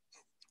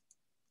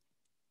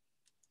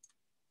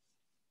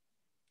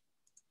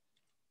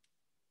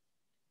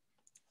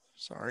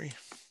 Sorry.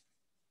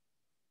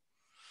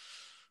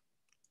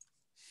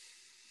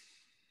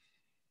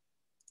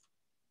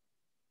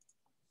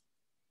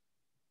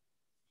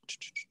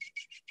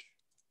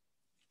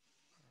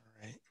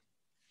 All right.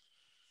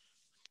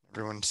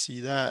 Everyone see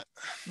that?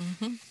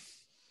 Mm-hmm.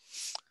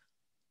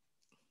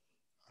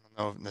 I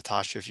don't know,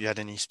 Natasha, if you had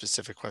any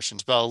specific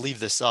questions, but I'll leave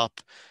this up.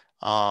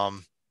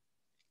 And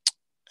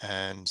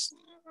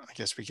I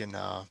guess we can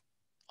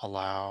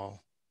allow,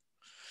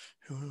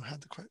 who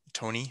had the question?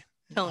 Tony?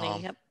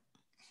 Tony, yep.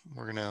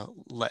 We're going to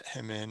let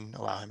him in,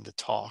 allow him to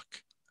talk.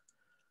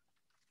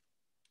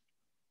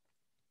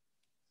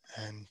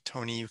 And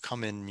Tony, you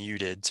come in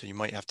muted, so you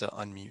might have to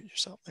unmute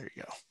yourself. There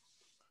you go.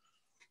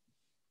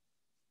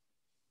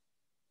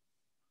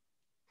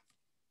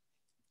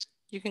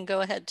 You can go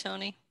ahead,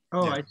 Tony.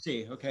 Oh, Yeah. I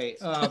see. Okay.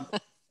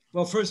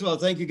 Well, first of all,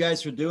 thank you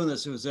guys for doing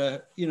this. It was,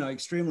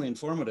 extremely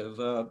informative.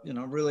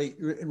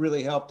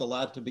 Really helped a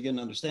lot to begin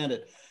to understand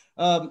it.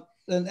 And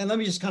let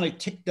me just kind of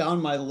tick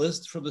down my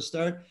list from the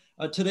start.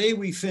 Today,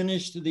 we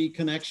finished the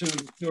connection of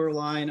the sewer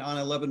line on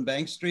 11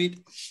 Bank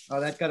Street.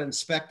 That got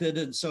inspected,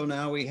 and so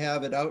now we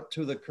have it out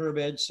to the curb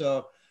edge.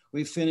 So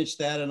we finished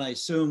that, and I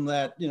assume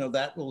that,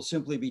 that will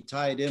simply be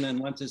tied in, and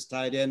once it's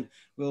tied in,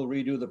 we'll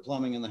redo the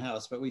plumbing in the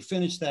house. But we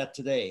finished that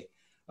today.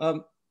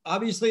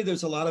 Obviously,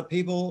 there's a lot of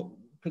people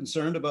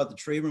concerned about the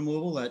tree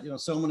removal, that,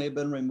 so many have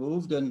been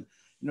removed and,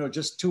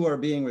 just 2 are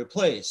being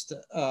replaced.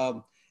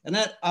 And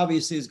that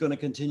obviously is going to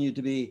continue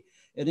to be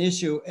an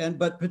issue.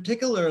 But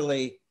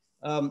particularly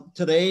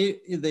today,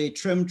 they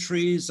trimmed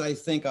trees, I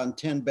think, on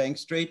 10 Bank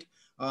Street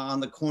on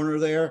the corner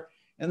there.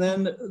 And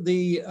then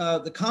the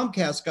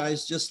Comcast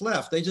guys just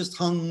left. They just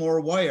hung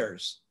more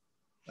wires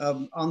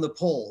on the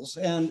poles.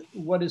 And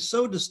what is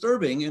so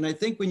disturbing, and I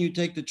think when you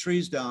take the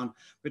trees down,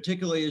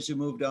 particularly as you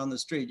move down the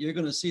street, you're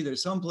going to see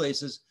there's some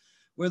places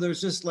where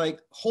there's just like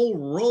whole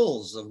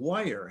rolls of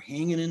wire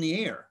hanging in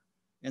the air.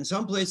 And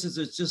some places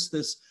it's just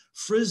this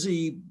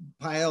frizzy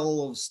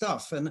pile of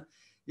stuff. And,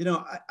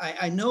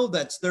 I know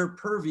that's their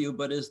purview,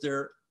 but is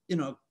there,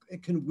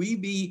 can we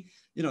be,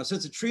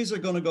 since the trees are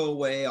going to go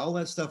away, all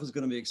that stuff is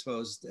going to be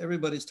exposed.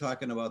 Everybody's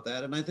talking about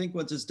that. And I think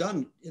once it's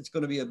done, it's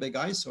going to be a big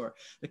eyesore.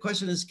 The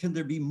question is, can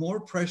there be more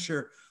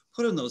pressure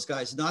put on those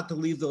guys not to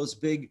leave those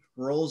big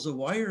rolls of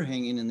wire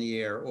hanging in the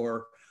air,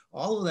 or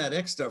all of that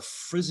extra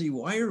frizzy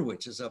wire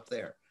which is up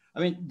there? I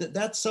mean,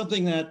 that's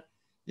something that,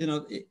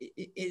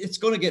 it's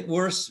going to get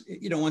worse,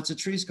 once the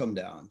trees come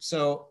down.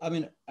 So, I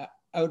mean,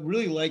 I would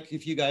really like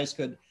if you guys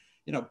could,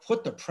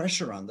 put the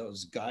pressure on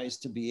those guys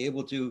to be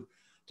able to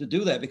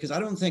do that, because I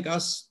don't think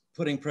us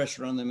putting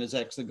pressure on them is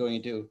actually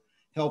going to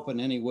help in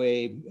any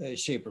way,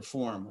 shape, or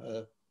form.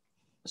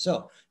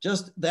 So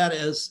just that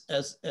as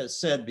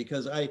said,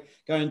 because I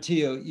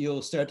guarantee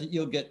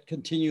you'll get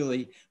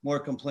continually more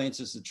complaints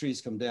as the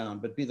trees come down,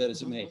 but be that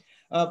as it may.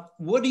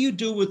 What do you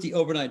do with the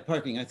overnight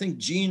parking? I think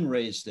Gene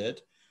raised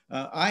it.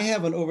 I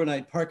have an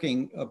overnight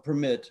parking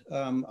permit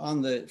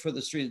for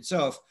the street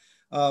itself.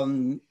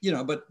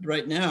 But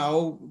right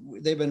now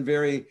they've been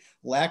very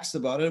lax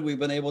about it. We've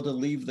been able to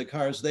leave the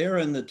cars there,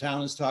 and the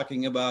town is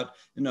talking about,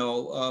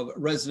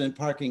 resident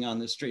parking on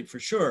the street for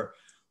sure.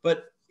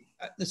 But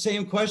the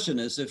same question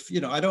is, if,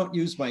 I don't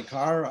use my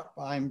car,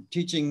 I'm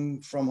teaching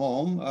from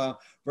home,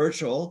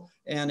 virtual.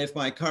 And if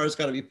my car's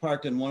got to be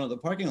parked in one of the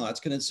parking lots,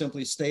 can it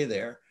simply stay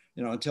there,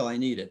 until I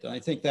need it? And I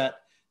think that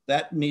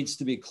needs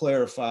to be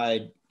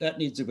clarified. That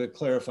needs to be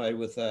clarified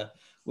with a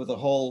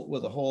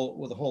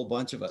whole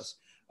bunch of us.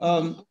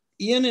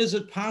 Ian, is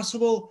it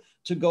possible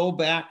to go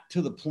back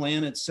to the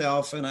plan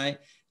itself? And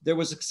there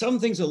was some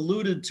things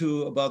alluded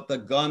to about the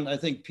gun. I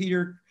think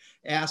Peter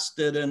asked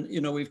it, and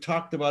we've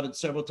talked about it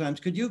several times.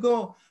 Could you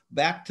go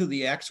back to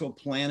the actual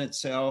plan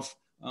itself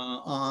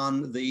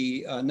on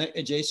the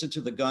adjacent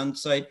to the gun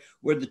site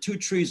where the 2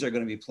 trees are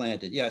going to be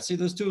planted? Yeah, see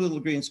those 2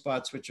 little green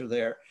spots which are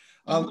there.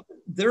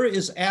 There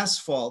is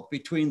asphalt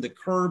between the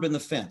curb and the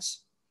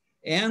fence,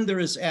 and there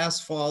is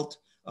asphalt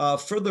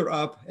further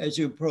up as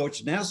you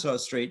approach Nassau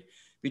Street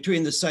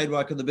between the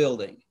sidewalk and the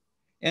building.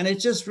 And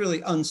it's just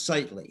really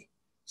unsightly.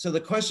 So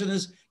the question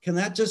is, can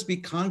that just be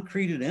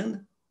concreted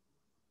in?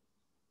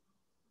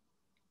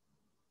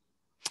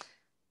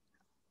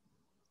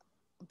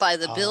 By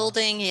the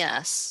building,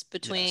 yes.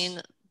 Between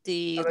yes.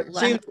 the It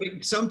seems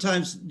like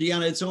sometimes,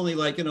 Deanna, it's only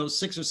like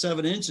 6 or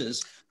 7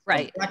 inches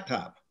right of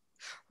blacktop.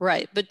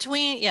 Right.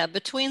 Between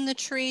the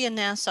tree and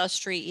Nassau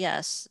Street,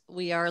 yes,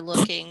 we are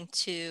looking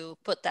to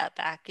put that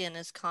back in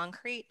as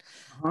concrete.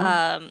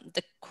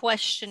 The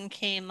question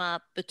came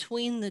up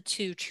between the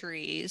 2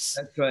 trees.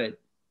 That's right.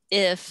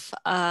 If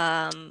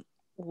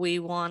we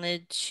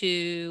wanted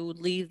to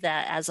leave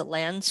that as a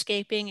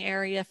landscaping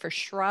area for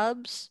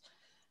shrubs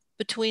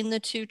between the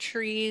 2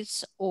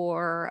 trees,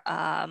 or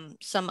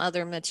some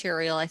other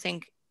material. I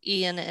think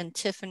Ian and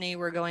Tiffany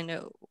were going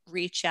to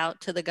reach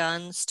out to the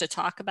Guns to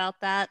talk about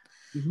that.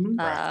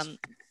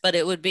 But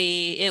it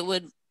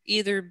would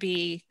either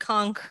be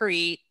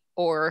concrete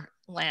or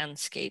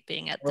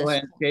landscaping at this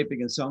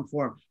landscaping in some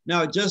form.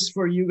 Now, just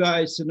for you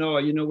guys to know,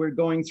 we're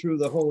going through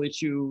the whole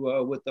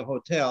issue with the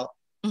hotel.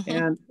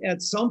 And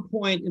at some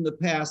point in the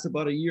past,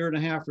 about 1.5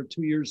 years or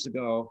 2 years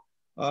ago,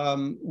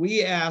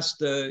 we asked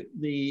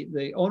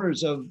the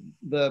owners of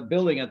the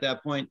building at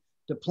that point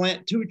to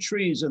plant 2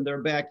 trees in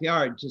their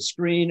backyard to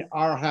screen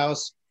our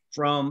house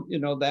from,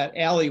 that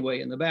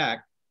alleyway in the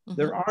back.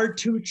 There are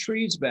 2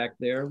 trees back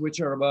there, which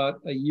are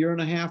about 1.5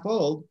 years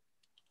old,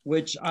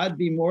 which I'd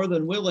be more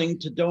than willing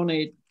to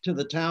donate to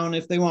the town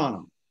if they want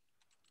them.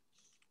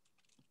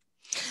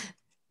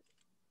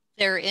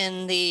 They're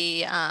in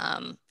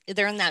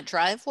that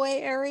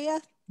driveway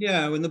area?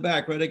 Yeah, in the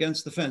back, right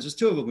against the fence. There's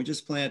 2 of them we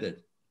just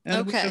planted.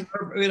 And okay.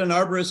 we had an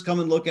arborist come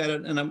and look at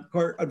it. And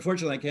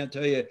unfortunately, I can't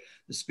tell you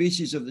the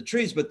species of the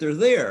trees, but they're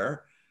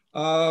there.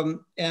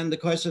 And the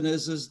question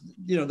is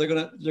they're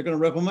gonna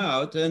rip them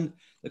out. And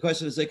the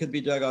question is, they could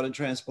be dug out and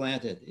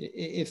transplanted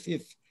if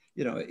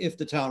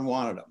the town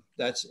wanted them.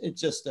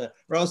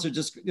 Or else they're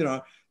just,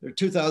 they're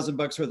 $2,000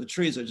 worth of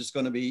trees are just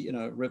going to be,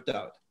 ripped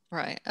out.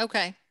 Right.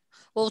 Okay.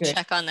 We'll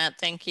check on that.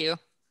 Thank you.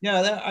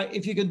 Yeah.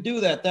 If you could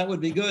do that, that would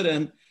be good.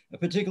 And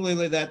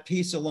particularly that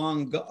piece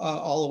along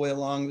all the way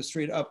along the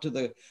street up to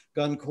the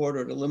gun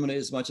corridor to eliminate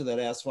as much of that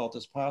asphalt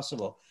as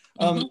possible.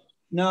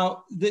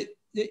 Now,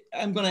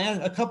 I'm going to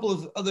add a couple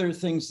of other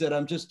things that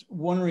I'm just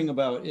wondering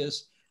about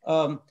is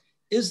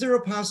there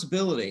a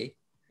possibility,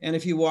 and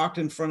if you walked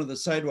in front of the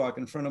sidewalk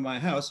in front of my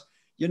house,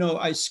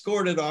 I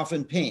scored it off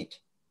in paint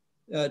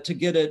to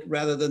get it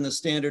rather than the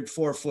standard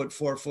 4 foot,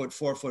 4 foot,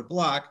 4 foot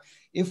block,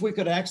 if we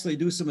could actually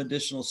do some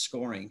additional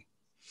scoring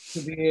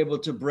to be able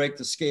to break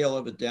the scale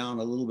of it down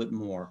a little bit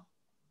more.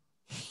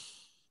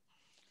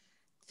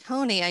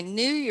 Tony, I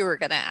knew you were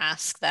going to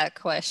ask that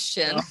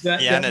question.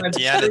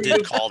 Deanna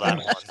did call that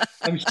one.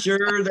 I'm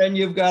sure then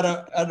you've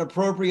got an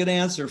appropriate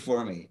answer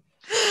for me.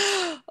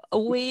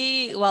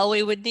 We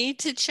would need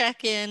to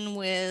check in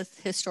with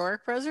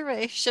Historic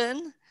Preservation.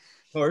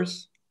 Of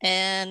course.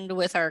 And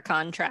with our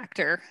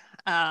contractor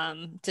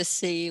to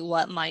see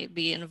what might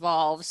be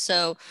involved.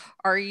 So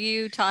are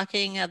you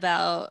talking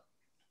about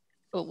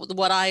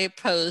what I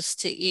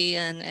posed to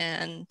Ian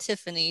and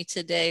Tiffany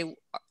today?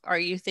 Are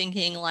you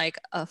thinking like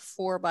a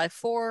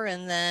 4x4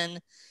 and then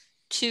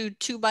 2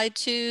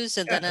 2x2s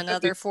and then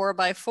another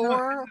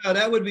 4x4? No,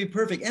 that would be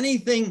perfect.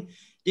 Anything,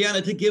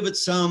 Deanna, to give it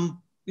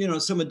some,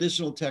 some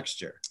additional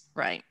texture.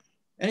 Right.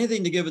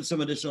 Anything to give it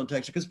some additional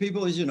texture, because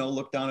people, as you know,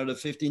 look down at a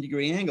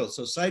 15-degree angle.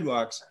 So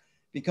sidewalks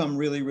become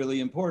really, really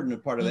important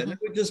and part of that. And it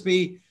would just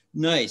be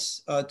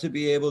nice to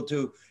be able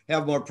to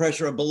have more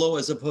pressure below,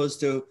 as opposed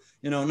to,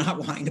 not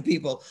wanting to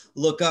people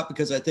look up,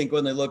 because I think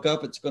when they look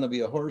up, it's going to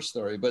be a horror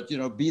story. But,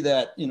 be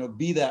that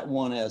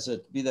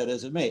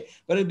as it may.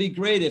 But it'd be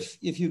great if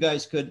you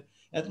guys could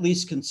at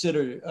least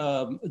consider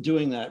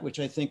doing that, which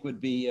I think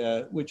would be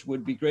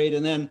great.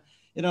 And then,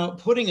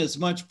 putting as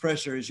much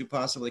pressure as you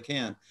possibly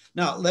can.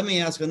 Now, let me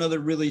ask another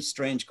really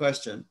strange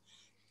question.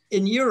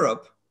 In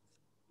Europe,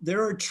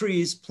 there are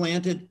trees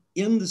planted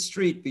in the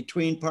street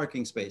between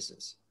parking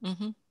spaces.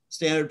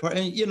 Standard part,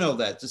 and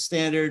that the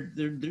standard,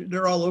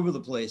 they're all over the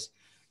place.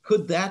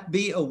 Could that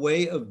be a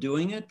way of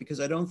doing it?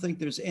 Because I don't think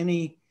there's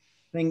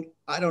anything,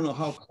 I don't know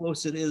how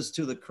close it is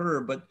to the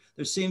curb, but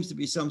there seems to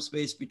be some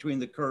space between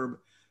the curb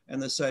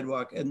and the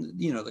sidewalk, and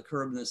the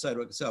curb and the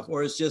sidewalk itself,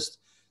 or it's just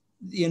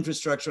the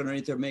infrastructure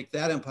underneath there make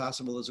that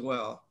impossible as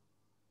well,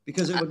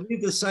 because it would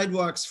leave the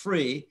sidewalks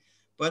free,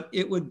 but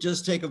it would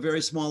just take a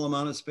very small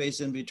amount of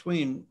space in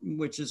between,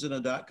 which is in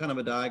a kind of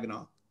a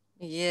diagonal.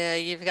 Yeah,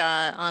 you've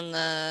got on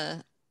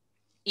the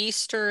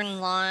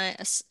eastern line,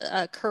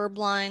 curb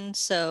line.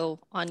 So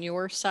on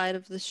your side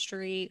of the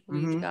street,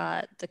 we've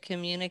got the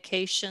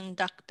communication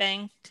duct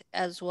bank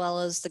as well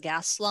as the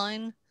gas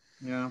line.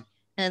 Yeah.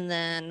 And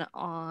then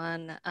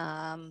on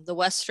the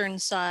western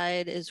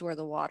side is where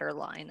the water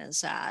line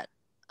is at.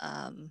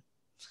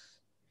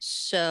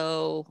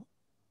 So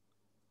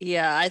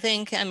yeah, I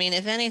think,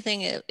 if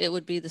anything, it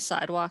would be the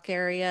sidewalk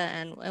area,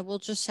 and we'll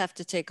just have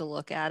to take a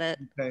look at it.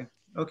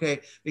 Okay,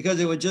 because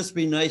it would just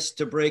be nice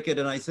to break it.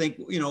 And I think,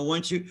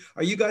 once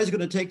are you guys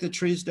going to take the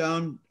trees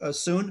down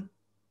soon?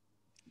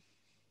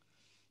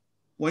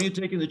 When are you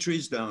taking the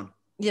trees down?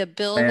 Yeah,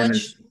 Bill,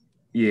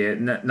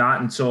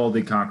 not until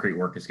the concrete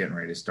work is getting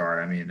ready to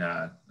start.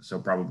 So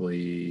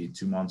probably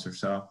 2 months or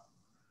so.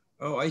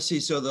 Oh, I see.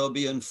 So they'll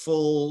be in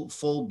full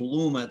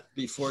bloom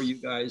before you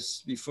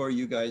guys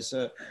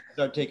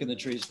start taking the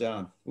trees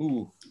down.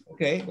 Ooh,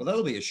 okay. Well,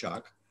 that'll be a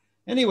shock.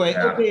 Anyway,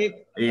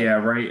 okay. Yeah,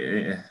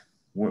 right.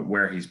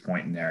 Where he's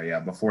pointing there. Yeah,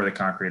 before the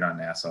concrete on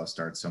Nassau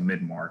starts, so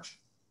mid-March.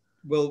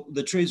 Well,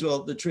 the trees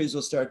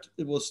will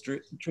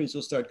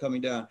start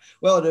coming down.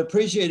 Well, I'd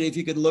appreciate it if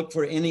you could look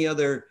for any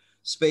other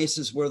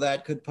spaces where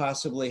that could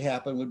possibly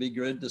happen. Would be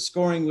good. The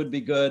scoring would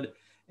be good.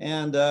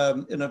 And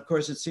of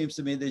course, it seems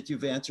to me that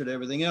you've answered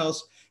everything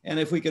else. And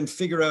if we can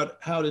figure out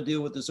how to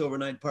deal with this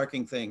overnight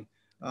parking thing,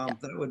 Yeah.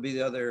 That would be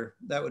the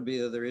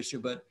other issue.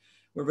 But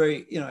we're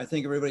very, I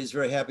think everybody's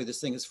very happy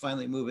this thing is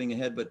finally moving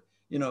ahead. But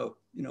we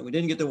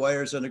didn't get the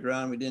wires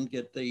underground. We didn't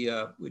get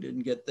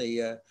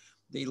the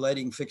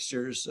lighting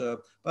fixtures.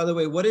 By the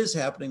way, what is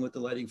happening with the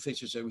lighting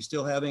fixtures? Are we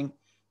still having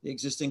the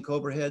existing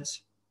Cobra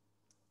heads?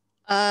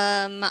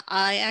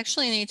 I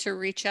actually need to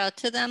reach out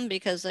to them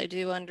because I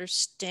do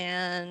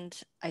understand,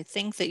 I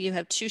think that you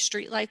have 2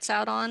 street lights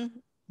out on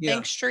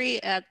Bank Street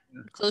at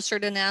closer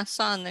to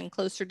Nassau and then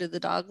closer to the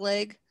dog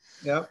leg.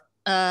 Yep.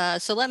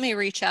 So let me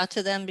reach out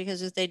to them,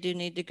 because if they do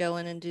need to go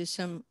in and do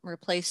some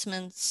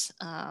replacements,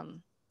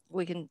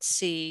 we can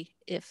see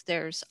if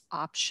there's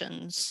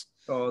options.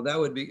 Oh, that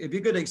would be, if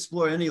you could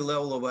explore any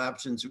level of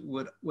options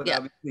would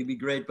obviously be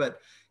great.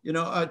 But,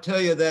 I'll tell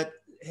you that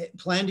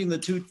planting the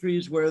 2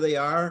 trees where they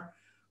are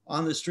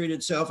on the street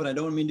itself, and I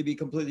don't mean to be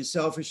completely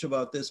selfish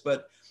about this,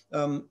 but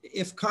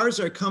if cars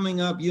are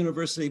coming up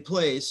University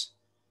Place,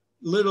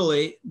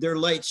 literally their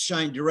lights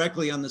shine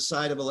directly on the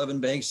side of 11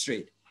 Bank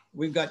Street.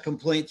 We've got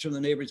complaints from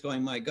the neighbors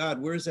going, my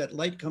God, where's that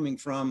light coming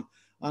from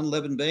on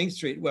 11 Bank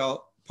Street?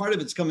 Well, part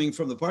of it's coming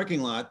from the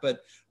parking lot,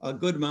 but a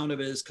good amount of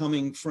it is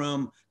coming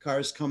from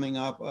cars coming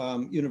up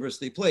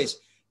University Place.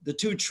 The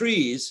 2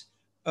 trees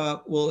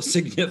will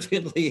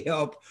significantly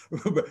help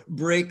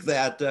break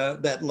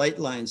that light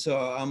line. So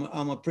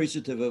I'm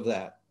appreciative of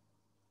that.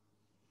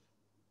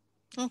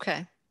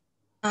 Okay.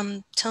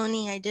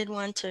 Tony, I did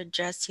want to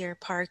address your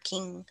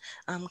parking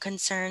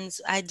concerns.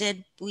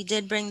 We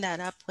did bring that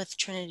up with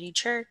Trinity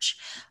Church,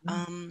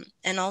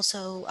 and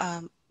also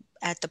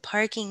at the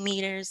parking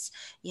meters.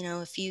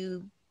 If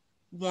you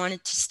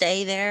wanted to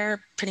stay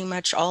there pretty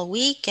much all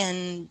week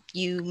and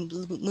you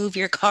move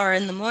your car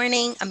in the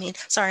morning, on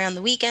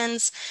the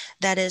weekends,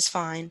 that is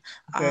fine.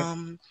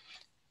 Okay.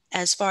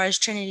 As far as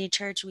Trinity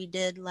Church, we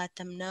did let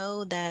them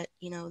know that,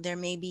 there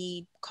may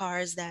be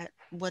cars that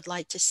would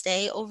like to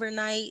stay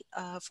overnight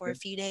for a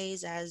few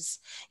days, as,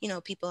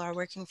 people are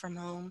working from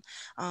home.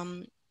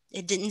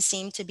 It didn't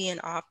seem to be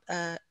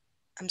a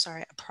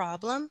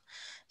problem.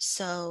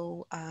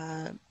 So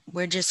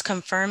we're just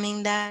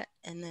confirming that,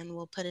 and then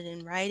we'll put it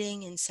in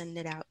writing and send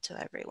it out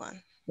to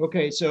everyone.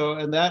 Okay, so,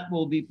 and that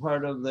will be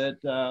part of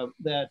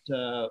that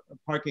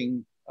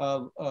parking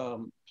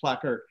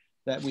placard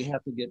that we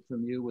have to get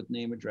from you with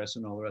name, address,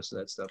 and all the rest of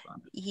that stuff on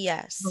it.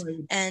 Yes,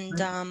 and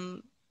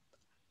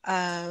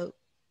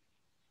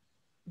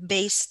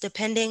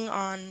depending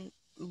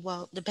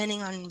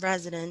on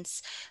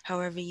residents,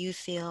 however you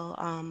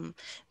feel,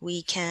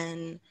 we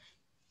can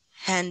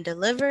hand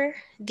deliver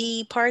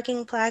the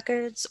parking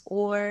placards,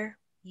 or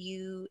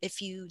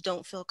if you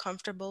don't feel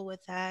comfortable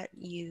with that,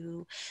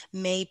 you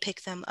may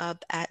pick them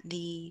up at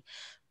the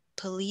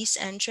police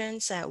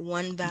entrance at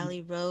One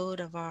Valley Road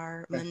of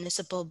our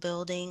municipal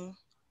building.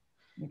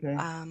 Okay.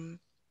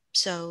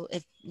 So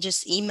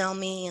just email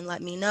me and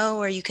let me know,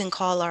 or you can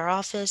call our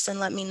office and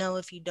let me know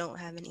if you don't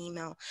have an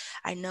email.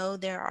 I know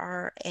there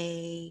are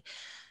a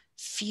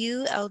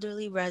few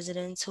elderly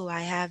residents who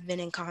I have been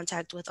in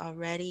contact with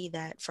already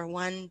that, for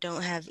one,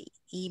 don't have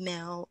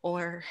email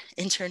or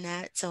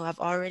internet. So I've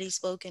already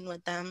spoken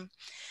with them,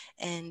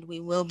 and we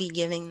will be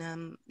giving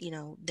them,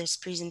 this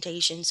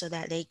presentation so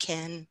that they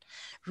can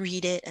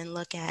read it and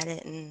look at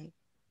it and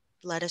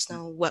let us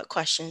know what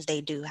questions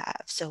they do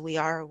have. So we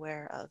are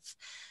aware of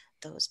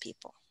those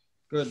people.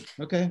 Good.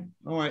 Okay.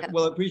 All right.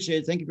 Well, I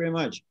appreciate it. Thank you very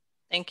much.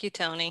 Thank you,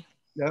 Tony.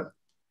 Yep.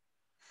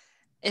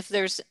 If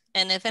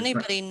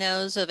anybody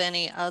knows of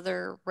any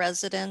other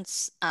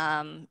residents,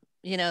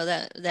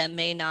 that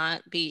may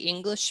not be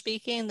English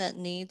speaking, that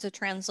needs a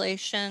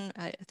translation,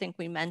 I think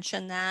we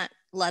mentioned that,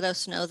 let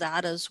us know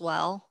that as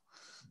well.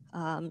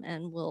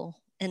 And we'll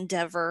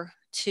endeavor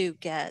to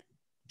get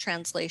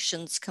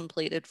translations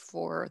completed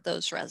for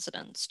those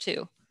residents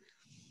too.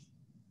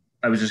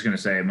 I was just going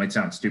to say, it might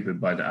sound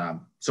stupid, but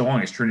so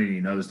long as Trinity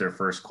knows their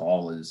first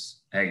call is,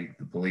 hey,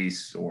 the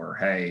police, or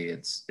hey,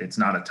 it's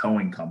not a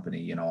towing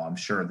company, I'm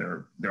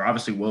sure they're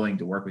obviously willing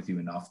to work with you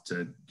enough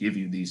to give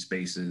you these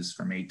spaces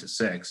from 8 to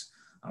 6.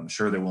 I'm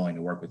sure they're willing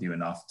to work with you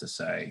enough to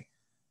say,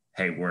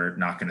 hey, we're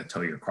not going to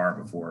tow your car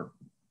before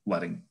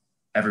letting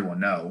everyone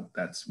know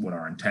that's what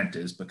our intent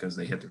is, because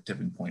they hit their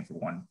tipping point for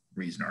one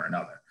reason or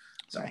another.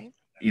 So, right.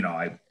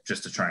 I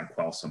just to try and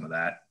quell some of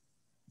that,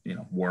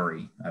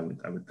 worry, I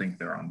would think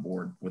they're on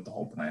board with the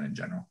whole plan in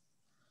general.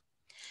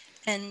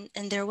 And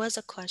there was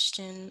a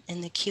question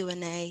in the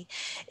Q&A.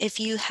 If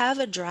you have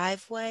a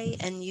driveway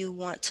and you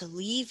want to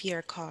leave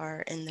your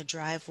car in the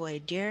driveway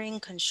during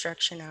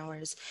construction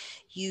hours,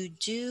 you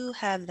do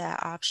have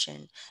that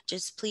option.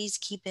 Just please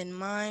keep in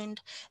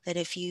mind that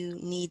if you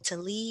need to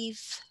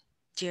leave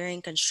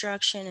during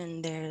construction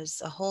and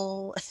there's a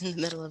hole in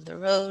the middle of the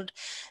road,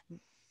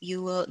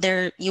 you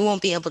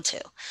won't be able to.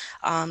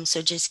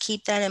 So just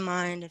keep that in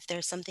mind. If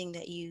there's something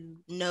that you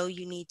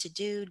need to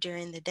do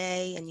during the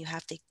day and you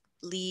have to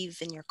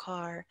leave in your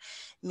car,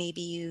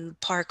 maybe you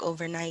park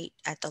overnight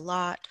at the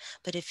lot.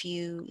 But if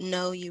you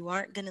know you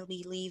aren't going to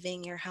be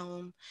leaving your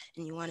home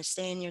and you want to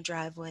stay in your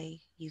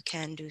driveway, you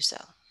can do so.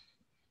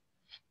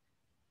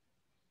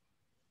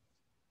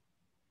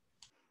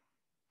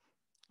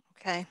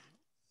 Okay.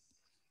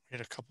 We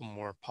had a couple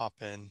more pop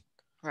in.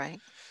 Right.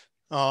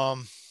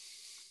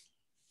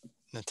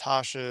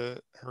 Natasha,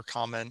 her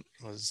comment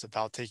was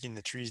about taking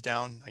the trees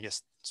down, I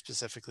guess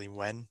specifically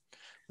when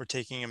we're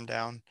taking them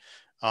down.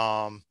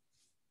 I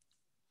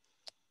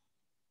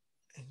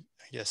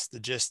guess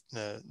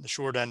the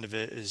short end of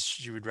it is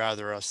she would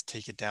rather us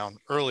take it down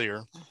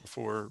earlier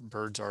before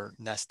birds are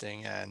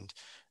nesting and,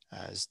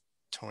 as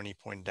Tony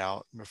pointed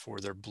out, before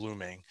they're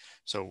blooming.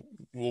 So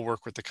we'll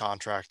work with the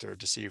contractor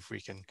to see if we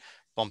can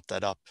bump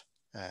that up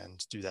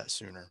and do that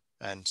sooner.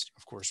 And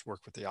of course,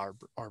 work with the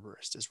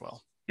arborist as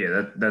well.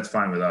 Yeah, that's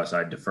fine with us.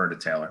 I defer to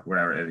Taylor,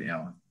 whatever, you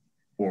know,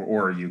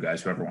 or you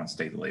guys, whoever wants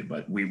to take the lead,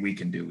 but we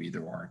can do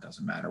either or, it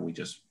doesn't matter. We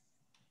just,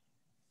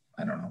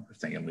 I don't know, we're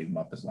thinking leave them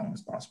up as long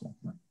as possible.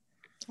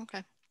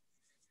 Okay.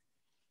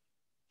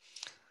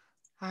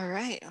 All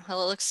right.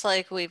 Well, it looks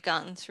like we've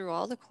gotten through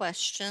all the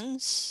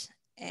questions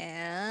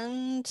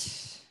and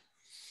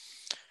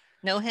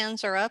no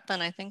hands are up,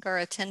 and I think our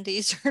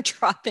attendees are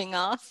dropping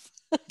off.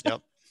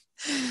 Yep.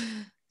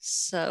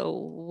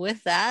 So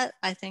with that,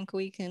 I think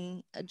we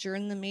can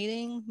adjourn the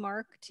meeting.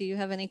 Mark, do you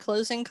have any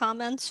closing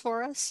comments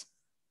for us?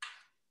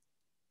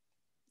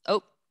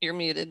 Oh, you're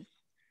muted.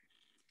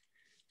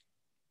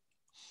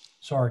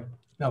 Sorry.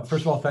 Now,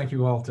 first of all, thank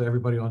you all to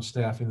everybody on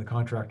staff and the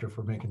contractor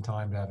for making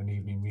time to have an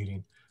evening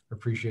meeting.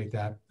 Appreciate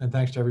that. And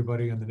thanks to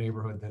everybody in the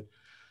neighborhood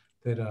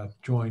that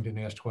joined and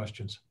asked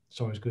questions.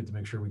 It's always good to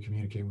make sure we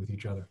communicate with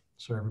each other.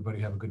 So everybody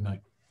have a good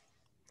night.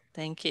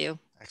 Thank you.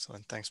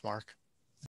 Excellent. Thanks, Mark.